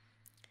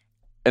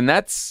 And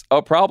that's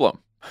a problem.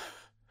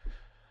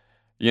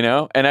 You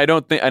know, and I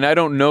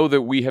don't know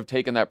that we have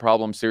taken that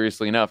problem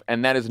seriously enough.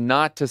 And that is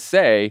not to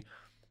say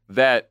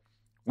that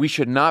we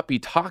should not be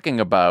talking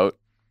about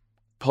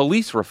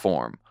police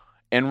reform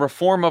and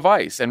reform of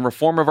ICE and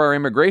reform of our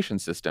immigration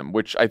system,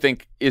 which I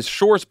think is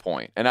Shore's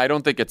point. And I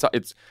don't think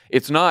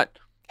it's not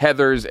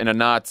Heather's and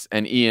Anat's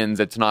and Ian's.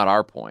 It's not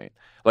our point.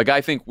 Like,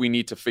 I think we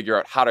need to figure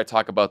out how to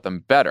talk about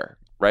them better,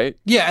 right?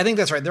 Yeah, I think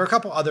that's right. There are a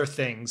couple other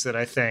things that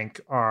I think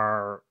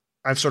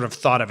I've sort of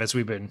thought of as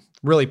we've been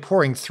really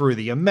pouring through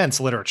the immense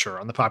literature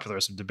on the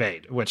popularism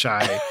debate, which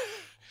I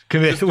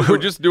committed. We're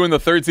just doing the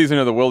third season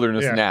of The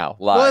Wilderness now,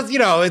 live.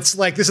 Well, it's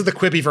like this is the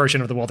Quibi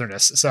version of The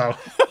Wilderness. So,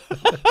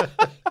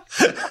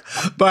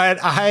 but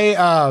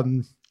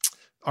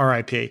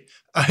R.I.P.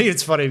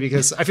 It's funny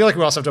because I feel like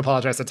we also have to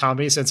apologize to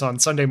Tommy, since on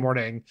Sunday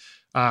morning,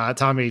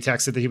 Tommy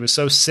texted that he was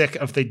so sick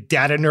of the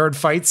data nerd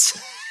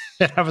fights.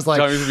 And I was like,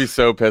 Tommy's gonna be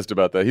so pissed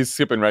about that. He's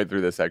skipping right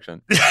through this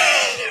section.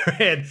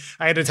 And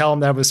I had to tell him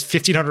that I was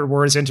 1,500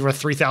 words into a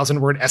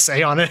 3,000 word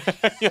essay on it.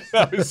 Yeah,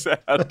 that was sad.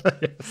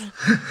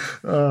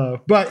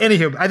 But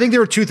anywho, I think there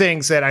were two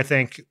things that I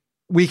think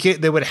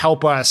that would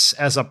help us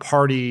as a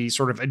party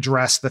sort of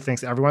address the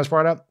things that everyone's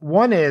brought up.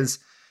 One is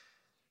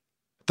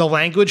the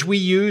language we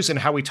use and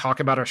how we talk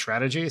about our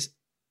strategies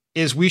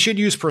is we should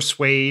use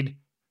persuade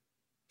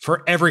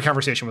for every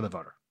conversation with a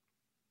voter.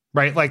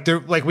 Right? Like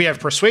we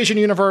have persuasion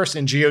universe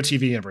and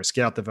GOTV universe,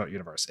 get out the vote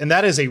universe. And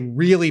that is a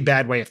really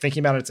bad way of thinking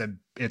about it.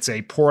 It's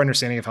a poor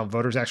understanding of how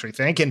voters actually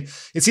think. And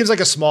it seems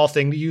like a small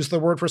thing to use the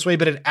word persuade,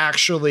 but it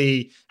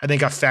actually, I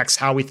think, affects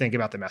how we think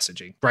about the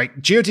messaging, right?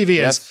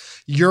 GOTV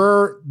is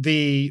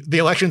the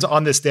election's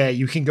on this day,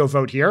 you can go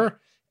vote here.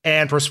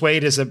 And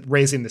persuade is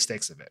raising the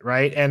stakes of it,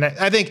 right? And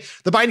I think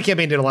the Biden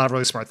campaign did a lot of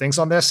really smart things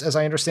on this, as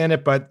I understand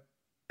it, but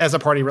as a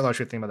party, we're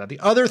largely thinking about that.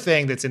 The other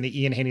thing that's in the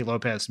Ian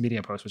Haney-Lopez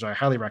Medium post, which I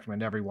highly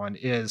recommend to everyone,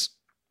 is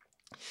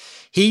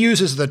he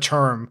uses the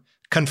term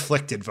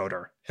conflicted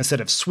voter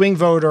instead of swing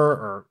voter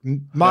or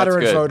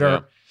moderate voter.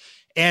 Yeah.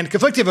 And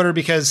conflicted voter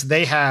because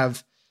they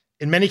have,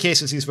 in many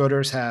cases, these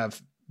voters have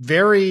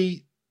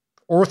very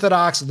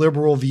orthodox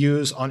liberal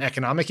views on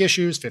economic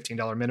issues,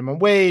 $15 minimum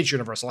wage,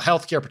 universal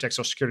health care, protect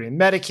Social Security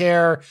and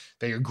Medicare.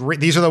 They agree.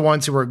 These are the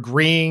ones who are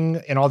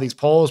agreeing in all these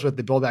polls with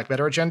the Build Back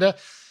Better agenda.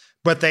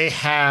 But they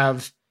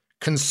have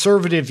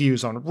conservative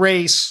views on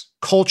race,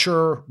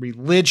 culture,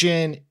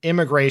 religion,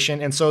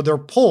 immigration. And so they're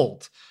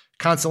pulled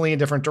constantly in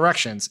different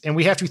directions. And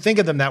we have to think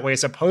of them that way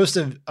as opposed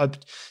to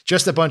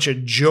just a bunch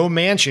of Joe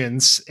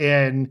Manchins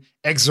in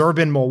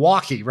exurban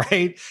Milwaukee,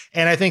 right?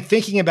 And I think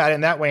thinking about it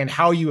in that way and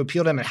how you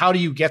appeal to them and how do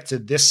you get to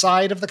this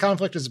side of the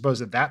conflict as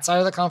opposed to that side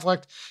of the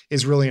conflict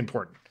is really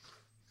important.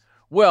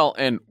 Well,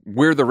 and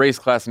where the race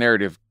class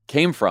narrative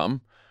came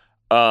from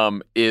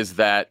is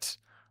that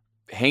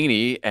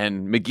Haney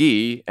and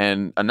McGhee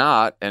and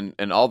Anat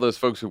and all those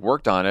folks who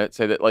worked on it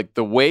say that, like,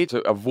 the way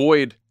to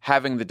avoid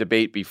having the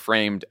debate be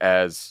framed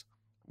as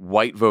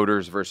white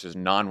voters versus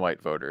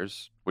non-white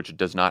voters, which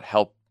does not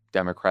help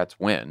Democrats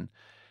win,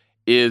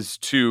 is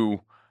to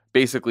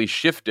basically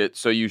shift it.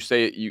 So you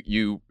say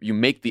you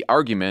make the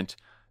argument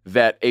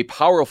that a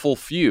powerful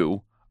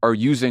few are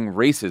using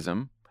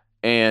racism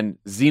and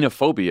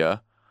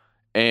xenophobia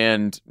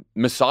and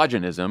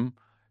misogynism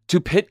to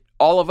pit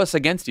all of us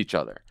against each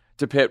other.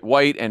 To pit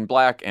white and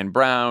black and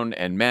brown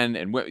and men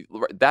and women.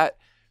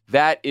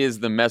 That is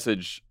the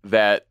message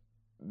that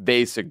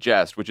they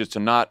suggest, which is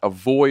to not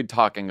avoid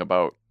talking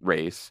about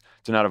race,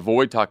 to not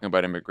avoid talking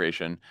about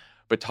immigration,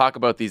 but talk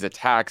about these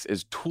attacks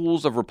as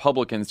tools of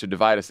Republicans to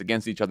divide us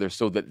against each other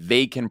so that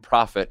they can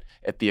profit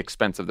at the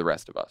expense of the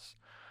rest of us.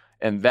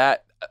 And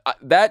that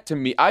to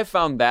me, I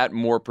found that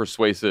more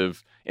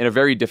persuasive in a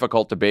very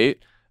difficult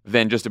debate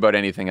than just about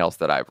anything else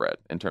that I've read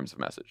in terms of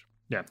message.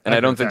 Yeah, and I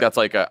don't think that's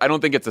I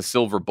don't think it's a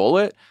silver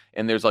bullet,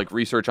 and there's like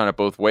research on it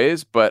both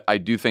ways, but I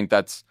do think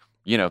that's,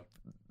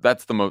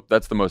 That's the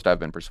most I've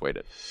been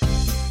persuaded.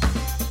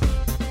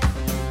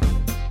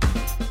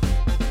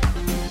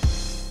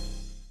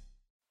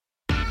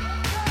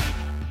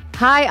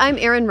 Hi, I'm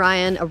Erin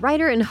Ryan, a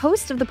writer and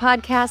host of the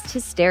podcast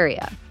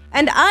Hysteria.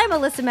 And I'm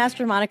Alyssa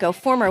Mastromonaco,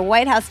 former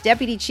White House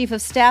Deputy Chief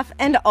of Staff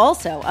and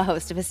also a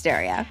host of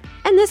Hysteria.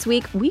 And this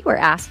week, we were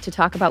asked to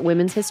talk about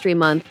Women's History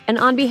Month, and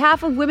on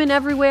behalf of women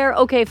everywhere,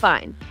 okay,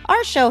 fine.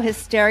 Our show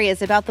Hysteria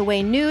is about the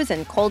way news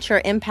and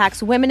culture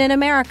impacts women in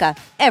America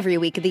every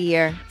week of the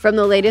year. From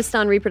the latest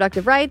on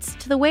reproductive rights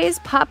to the ways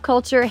pop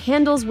culture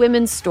handles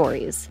women's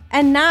stories.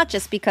 And not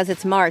just because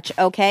it's March,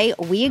 okay?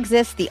 We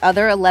exist the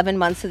other 11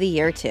 months of the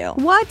year, too.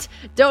 What?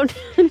 Don't...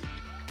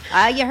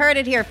 You heard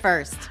it here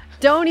first.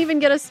 Don't even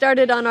get us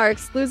started on our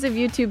exclusive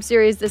YouTube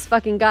series, This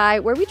Fucking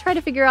Guy, where we try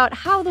to figure out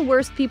how the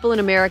worst people in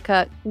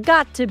America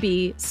got to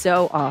be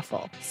so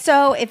awful.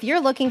 So if you're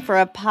looking for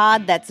a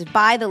pod that's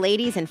by the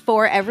ladies and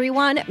for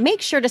everyone,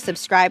 make sure to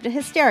subscribe to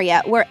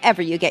Hysteria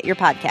wherever you get your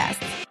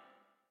podcasts.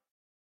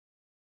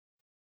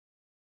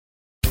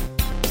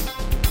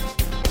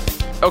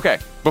 Okay,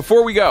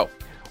 before we go,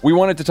 we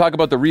wanted to talk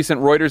about the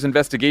recent Reuters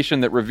investigation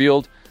that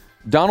revealed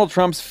Donald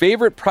Trump's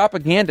favorite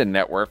propaganda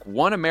network,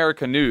 One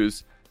America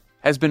News,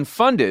 has been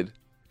funded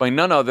by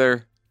none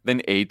other than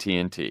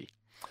AT&T.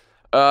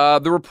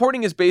 The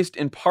reporting is based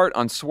in part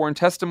on sworn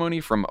testimony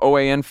from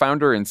OAN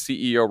founder and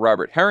CEO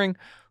Robert Herring,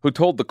 who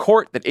told the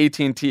court that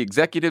AT&T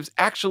executives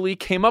actually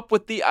came up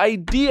with the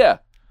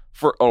idea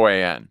for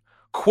OAN.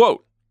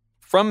 Quote,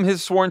 from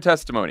his sworn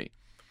testimony,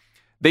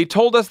 "They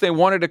told us they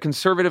wanted a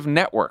conservative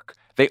network.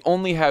 They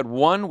only had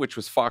one, which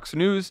was Fox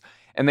News,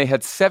 and they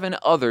had 7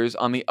 others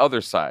on the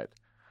other side.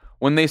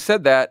 When they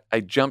said that,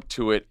 I jumped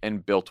to it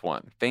and built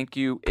one. Thank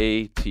you,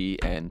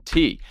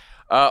 AT&T."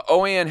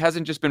 OAN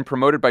hasn't just been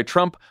promoted by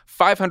Trump.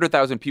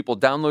 500,000 people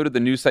downloaded the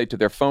news site to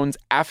their phones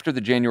after the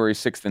January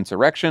 6th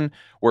insurrection,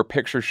 where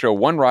pictures show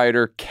one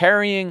rioter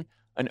carrying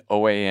an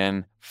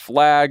OAN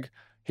flag.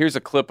 Here's a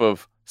clip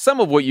of some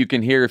of what you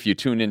can hear if you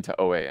tune into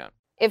OAN.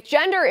 If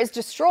gender is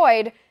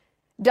destroyed,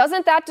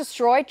 doesn't that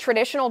destroy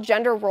traditional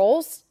gender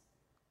roles?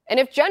 And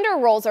if gender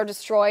roles are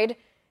destroyed,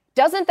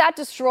 doesn't that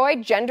destroy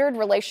gendered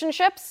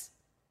relationships?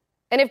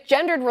 And if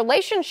gendered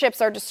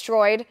relationships are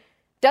destroyed,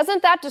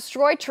 doesn't that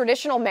destroy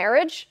traditional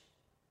marriage?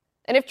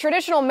 And if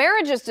traditional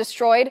marriage is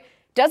destroyed,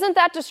 doesn't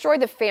that destroy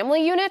the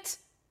family unit?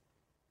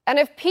 And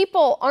if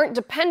people aren't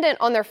dependent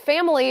on their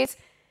families,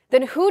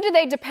 then who do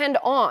they depend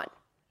on?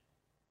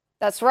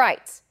 That's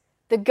right,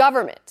 the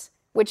government,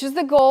 which is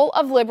the goal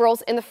of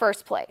liberals in the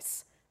first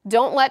place.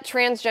 Don't let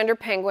transgender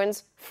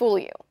penguins fool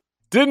you.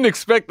 Didn't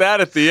expect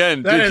that at the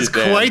end, did you, Dan? That is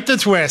quite the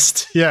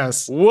twist,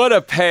 yes. What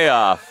a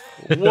payoff.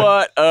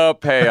 What a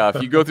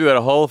payoff. You go through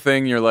that whole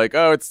thing, you're like,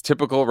 oh, it's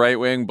typical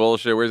right-wing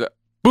bullshit. Where's it?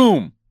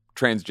 Boom!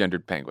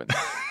 Transgendered penguins.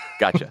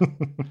 Gotcha.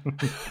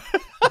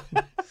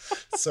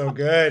 So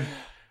good.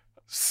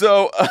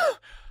 So,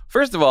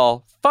 first of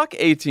all, fuck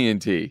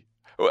AT&T.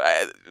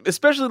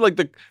 Especially like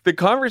the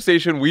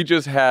conversation we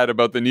just had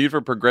about the need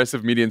for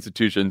progressive media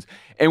institutions,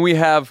 and we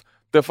have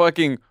the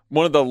fucking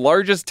one of the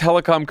largest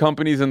telecom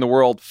companies in the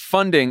world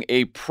funding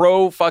a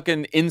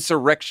pro-fucking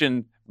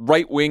insurrection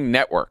right-wing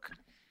network.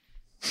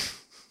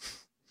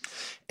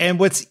 And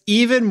what's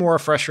even more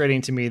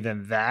frustrating to me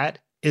than that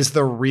is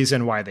the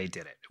reason why they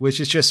did it,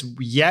 which is just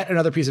yet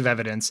another piece of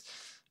evidence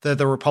that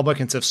the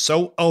Republicans have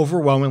so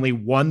overwhelmingly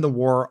won the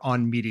war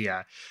on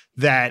media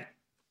that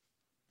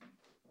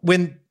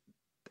when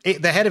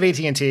the head of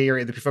AT&T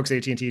or the folks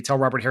at AT&T tell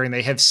Robert Herring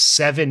they have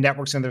 7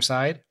 networks on their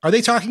side, are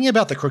they talking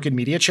about the Crooked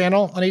Media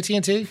channel on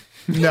AT&T?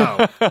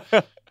 No.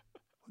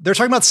 They're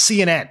talking about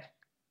CNN,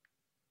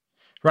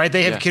 right?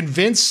 They have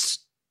convinced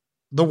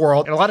the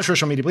world, and a lot of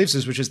traditional media believes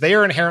this, which is they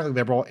are inherently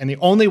liberal, and the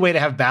only way to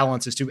have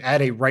balance is to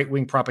add a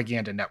right-wing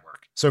propaganda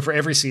network. So for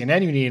every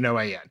CNN, you need an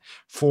OAN.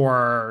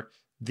 For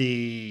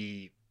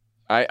the...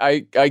 I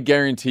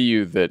guarantee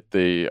you that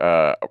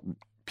the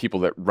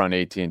people that run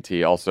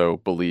AT&T also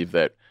believe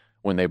that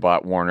when they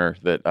bought Warner,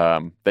 that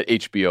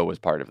HBO was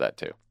part of that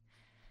too.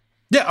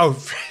 Yeah.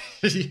 Oh,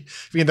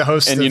 being the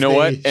host. And you know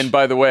what? And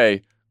by the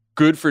way,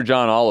 good for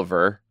John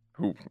Oliver,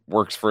 who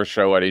works for a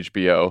show at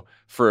HBO,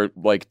 for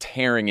like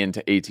tearing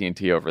into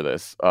AT&T over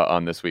this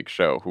on this week's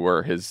show, who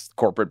were his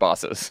corporate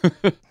bosses.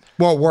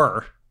 Well,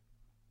 were.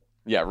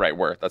 Yeah, right.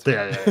 Were. That's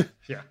right.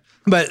 Yeah.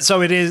 But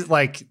so it is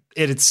like,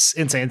 it's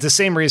insane. It's the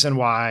same reason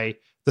why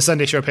the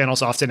Sunday show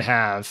panels often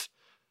have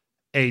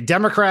a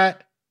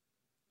Democrat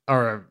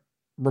or a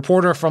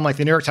reporter from like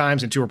the New York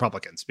Times and 2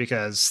 Republicans,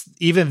 because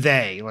even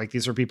they, like,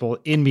 these are people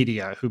in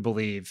media who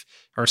believe,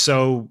 are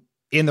so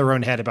in their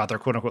own head about their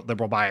quote unquote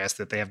liberal bias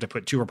that they have to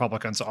put 2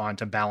 Republicans on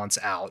to balance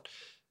out.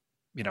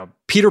 You know,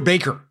 Peter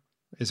Baker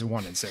is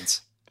one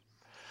instance.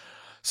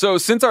 So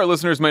since our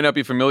listeners might not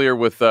be familiar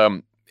with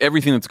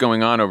everything that's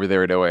going on over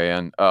there at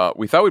OAN,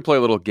 we thought we'd play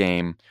a little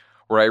game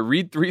where I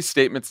read 3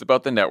 statements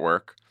about the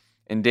network,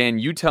 and Dan,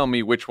 you tell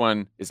me which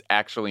one is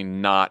actually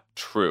not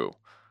true.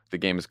 The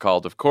game is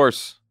called, of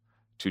course,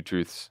 2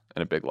 Truths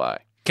and a Big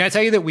Lie. Can I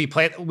tell you that we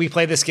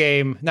play this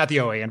game, not the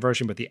OAN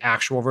version, but the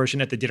actual version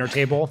at the dinner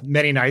table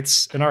many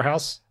nights in our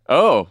house?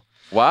 Oh,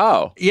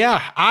 wow.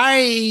 Yeah,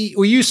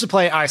 we used to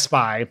play I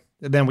Spy,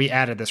 and then we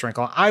added this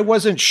wrinkle. I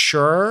wasn't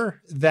sure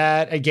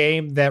that a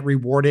game that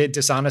rewarded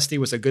dishonesty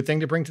was a good thing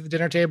to bring to the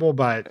dinner table,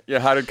 but yeah,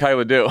 how did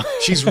Kyla do?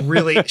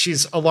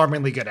 she's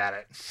alarmingly good at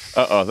it.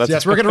 Uh-oh.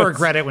 Yes, we're going to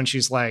regret it when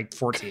she's like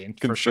 14.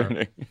 Concerning. For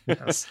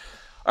sure. Yes.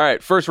 All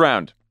right, first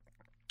round.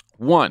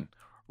 1.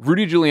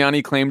 Rudy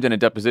Giuliani claimed in a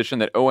deposition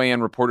that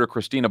OAN reporter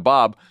Christina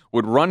Bobb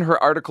would run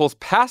her articles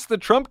past the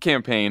Trump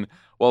campaign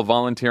while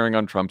volunteering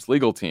on Trump's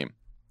legal team.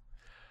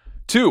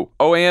 2.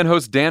 OAN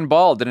host Dan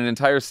Ball did an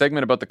entire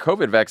segment about the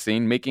COVID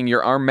vaccine making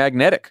your arm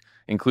magnetic,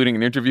 including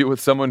an interview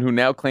with someone who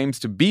now claims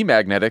to be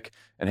magnetic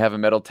and have a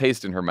metal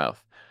taste in her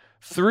mouth.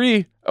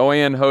 3.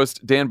 OAN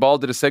host Dan Ball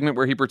did a segment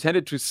where he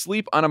pretended to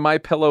sleep on a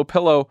MyPillow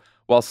pillow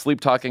while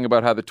sleep talking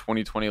about how the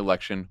 2020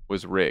 election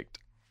was rigged.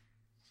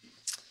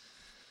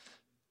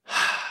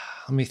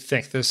 Let me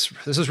think. This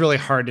is really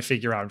hard to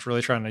figure out. I'm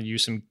really trying to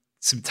use some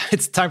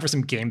it's time for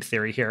some game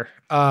theory here.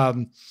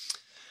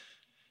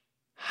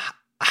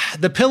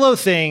 The pillow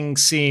thing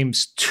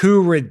seems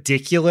too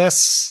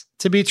ridiculous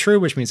to be true,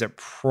 which means it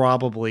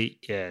probably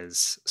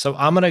is. So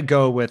I'm going to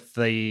go with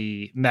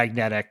the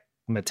magnetic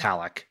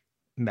metallic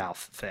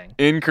mouth thing.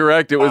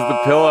 Incorrect. It was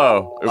the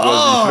pillow. You should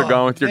have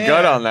gone with your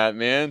gut on that,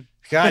 man.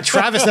 God,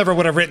 Travis never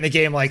would have written a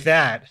game like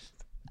that.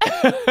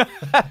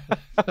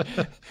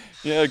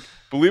 Yeah,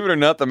 believe it or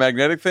not, the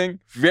magnetic thing,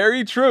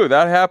 very true.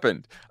 That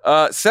happened.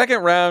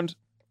 Second round,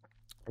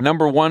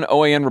 number 1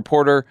 OAN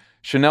reporter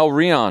Chanel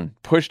Rion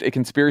pushed a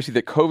conspiracy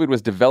that COVID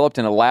was developed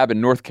in a lab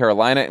in North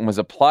Carolina and was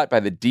a plot by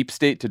the deep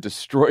state to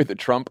destroy the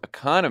Trump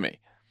economy.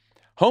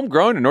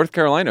 Homegrown in North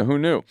Carolina, who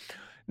knew?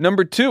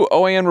 Number 2,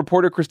 OAN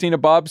reporter Christina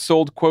Bobb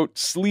sold, quote,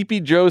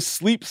 Sleepy Joe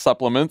sleep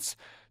supplements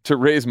to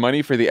raise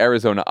money for the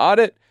Arizona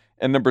audit.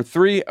 And number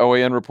 3,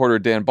 OAN reporter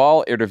Dan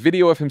Ball aired a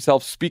video of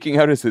himself speaking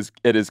out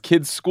at his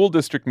kids' school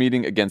district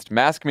meeting against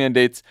mask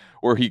mandates,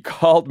 where he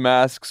called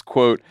masks,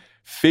 quote,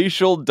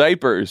 facial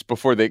diapers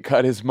before they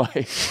cut his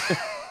mic.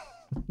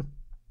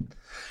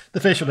 The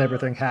facial diaper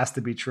thing has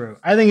to be true.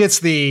 I think it's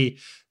the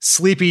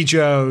Sleepy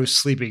Joe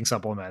sleeping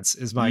supplements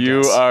is my guess.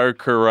 You are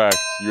correct.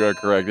 You are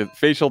correct.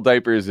 Facial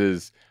diapers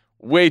is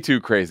way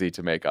too crazy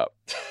to make up.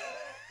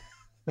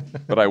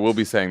 But I will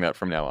be saying that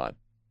from now on.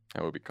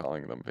 I will be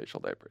calling them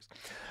facial diapers.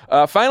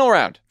 Final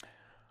round.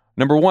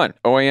 Number 1,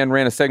 OAN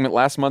ran a segment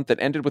last month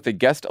that ended with a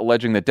guest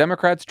alleging that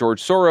Democrats,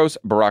 George Soros,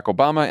 Barack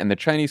Obama, and the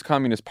Chinese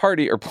Communist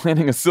Party are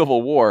planning a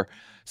civil war,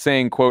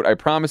 saying, quote, I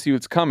promise you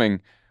it's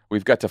coming.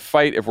 We've got to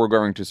fight if we're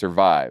going to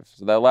survive.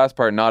 So that last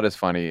part, not as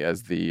funny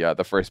as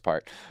the first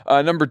part.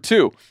 Number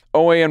 2,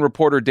 OAN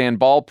reporter Dan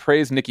Ball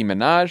praised Nicki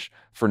Minaj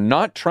for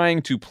not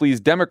trying to please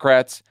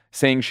Democrats,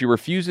 saying she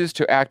refuses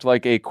to act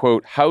like a,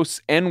 quote, house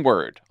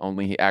N-word,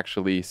 only he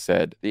actually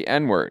said the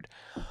N-word.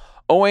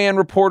 OAN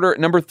reporter,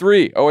 number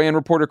 3, OAN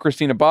reporter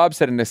Christina Bobb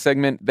said in a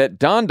segment that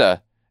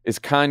Donda is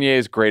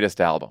Kanye's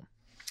greatest album.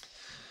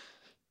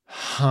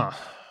 Huh.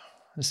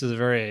 This is a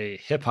very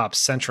hip-hop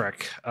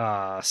centric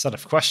set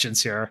of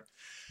questions here.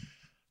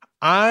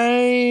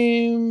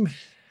 I'm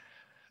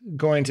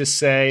going to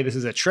say this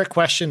is a trick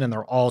question and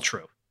they're all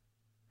true.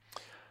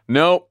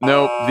 No.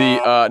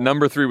 The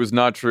number 3 was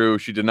not true.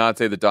 She did not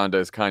say that Donda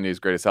is Kanye's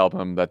greatest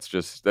album. That's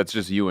just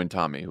you and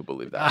Tommy who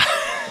believe that.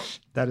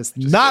 That is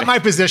not my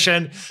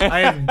position. I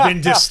have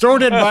been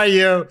distorted by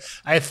you.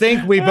 I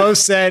think we both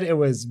said it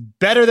was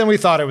better than we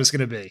thought it was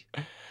going to be.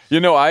 You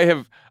know, I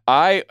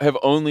have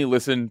only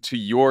listened to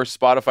your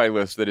Spotify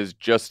list that is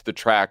just the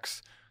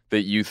tracks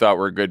that you thought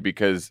were good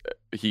because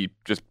he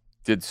just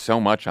did so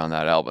much on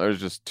that album. There's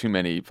just too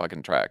many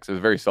fucking tracks. It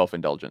was very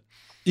self-indulgent.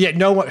 Yeah,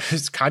 no one.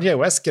 Kanye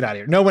West, get out of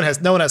here. No one has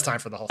time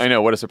for the whole thing. I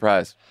know. What a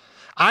surprise.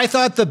 I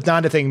thought the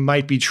Donda thing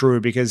might be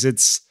true because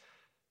it's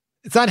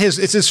not his.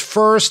 It's his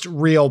first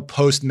real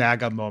post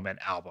MAGA moment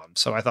album.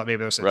 So I thought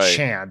maybe there's a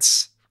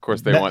chance. Of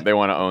course, they want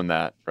to own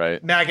that,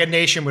 right? MAGA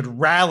Nation would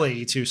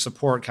rally to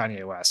support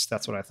Kanye West.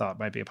 That's what I thought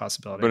might be a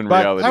possibility. But in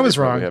reality, I was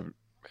wrong.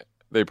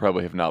 They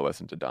probably have not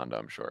listened to Donda,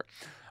 I'm sure.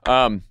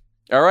 All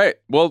right.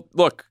 Well,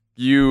 look,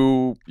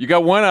 you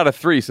got 1 out of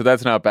 3, so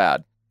that's not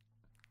bad.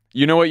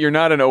 You know what? You're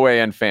not an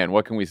OAN fan.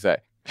 What can we say?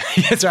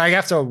 So I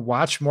have to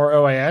watch more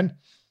OAN?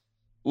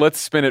 Let's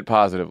spin it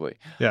positively.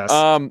 Yes.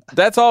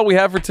 That's all we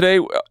have for today.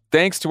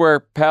 Thanks to our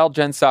pal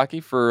Jen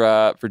Psaki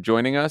for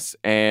joining us,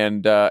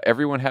 and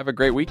everyone have a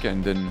great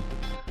weekend and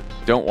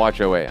don't watch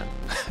OAN.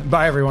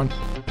 Bye, everyone.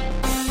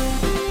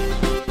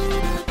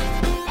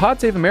 Pod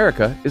Save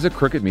America is a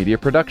Crooked Media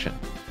production.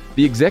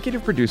 The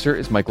executive producer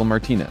is Michael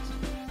Martinez.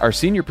 Our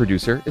senior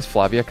producer is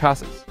Flavia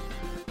Casas.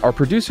 Our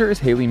producer is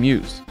Haley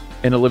Muse,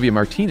 and Olivia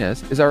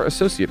Martinez is our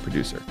associate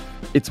producer.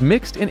 It's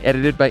mixed and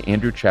edited by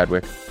Andrew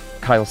Chadwick.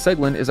 Kyle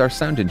Seglin is our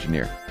sound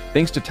engineer.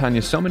 Thanks to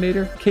Tanya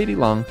Sominator, Katie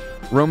Long,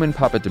 Roman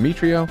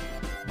Papadimitriou,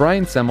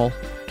 Brian Semmel,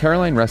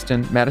 Caroline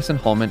Reston, Madison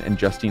Hallman, and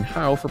Justine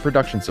Howe for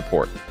production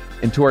support.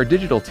 And to our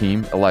digital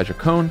team, Elijah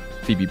Cohn,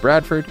 Phoebe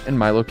Bradford, and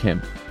Milo Kim,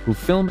 who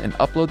film and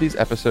upload these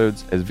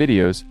episodes as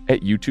videos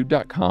at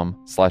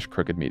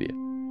youtube.com/crookedmedia.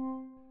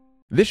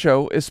 This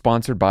show is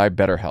sponsored by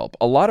BetterHelp.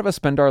 A lot of us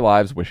spend our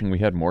lives wishing we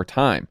had more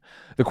time.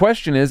 The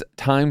question is,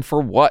 time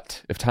for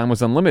what? If time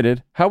was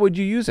unlimited, how would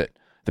you use it?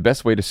 The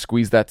best way to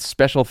squeeze that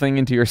special thing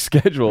into your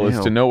schedule is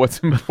to know what's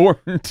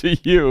important to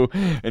you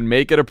and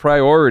make it a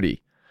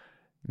priority.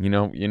 You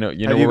know. Have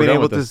you been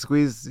able to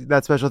squeeze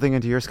that special thing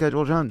into your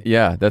schedule, John?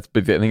 Yeah, I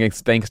think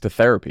it's thanks to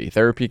therapy.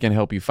 Therapy can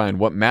help you find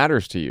what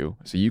matters to you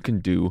so you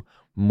can do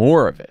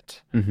more of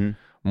it. Mm-hmm.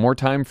 More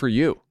time for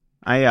you.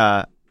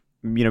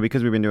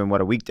 Because we've been doing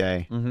a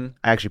weekday,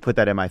 I actually put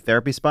that in my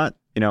therapy spot.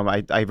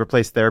 I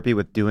replaced therapy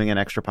with doing an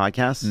extra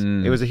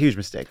podcast. It was a huge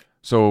mistake.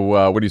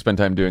 So what do you spend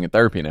time doing at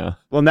therapy now?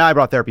 Well, now I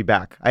brought therapy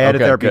back. I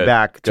added therapy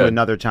back to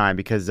another time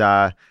because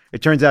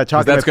it turns out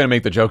that's going to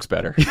make the jokes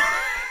better.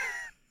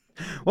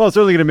 Well, it's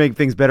certainly going to make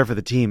things better for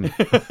the team.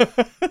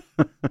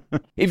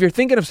 If you're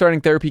thinking of starting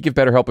therapy, give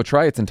BetterHelp a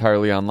try. It's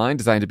entirely online,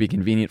 designed to be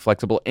convenient,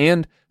 flexible,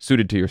 and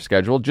suited to your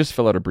schedule. Just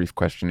fill out a brief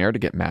questionnaire to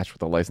get matched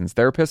with a licensed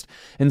therapist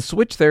and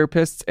switch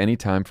therapists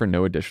anytime for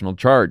no additional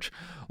charge.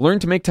 Learn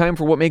to make time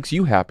for what makes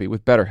you happy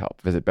with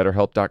BetterHelp. Visit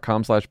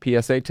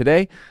BetterHelp.com/PSA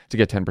today to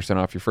get 10%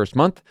 off your first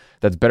month.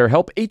 That's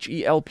BetterHelp,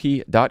 HELP.com/PSA.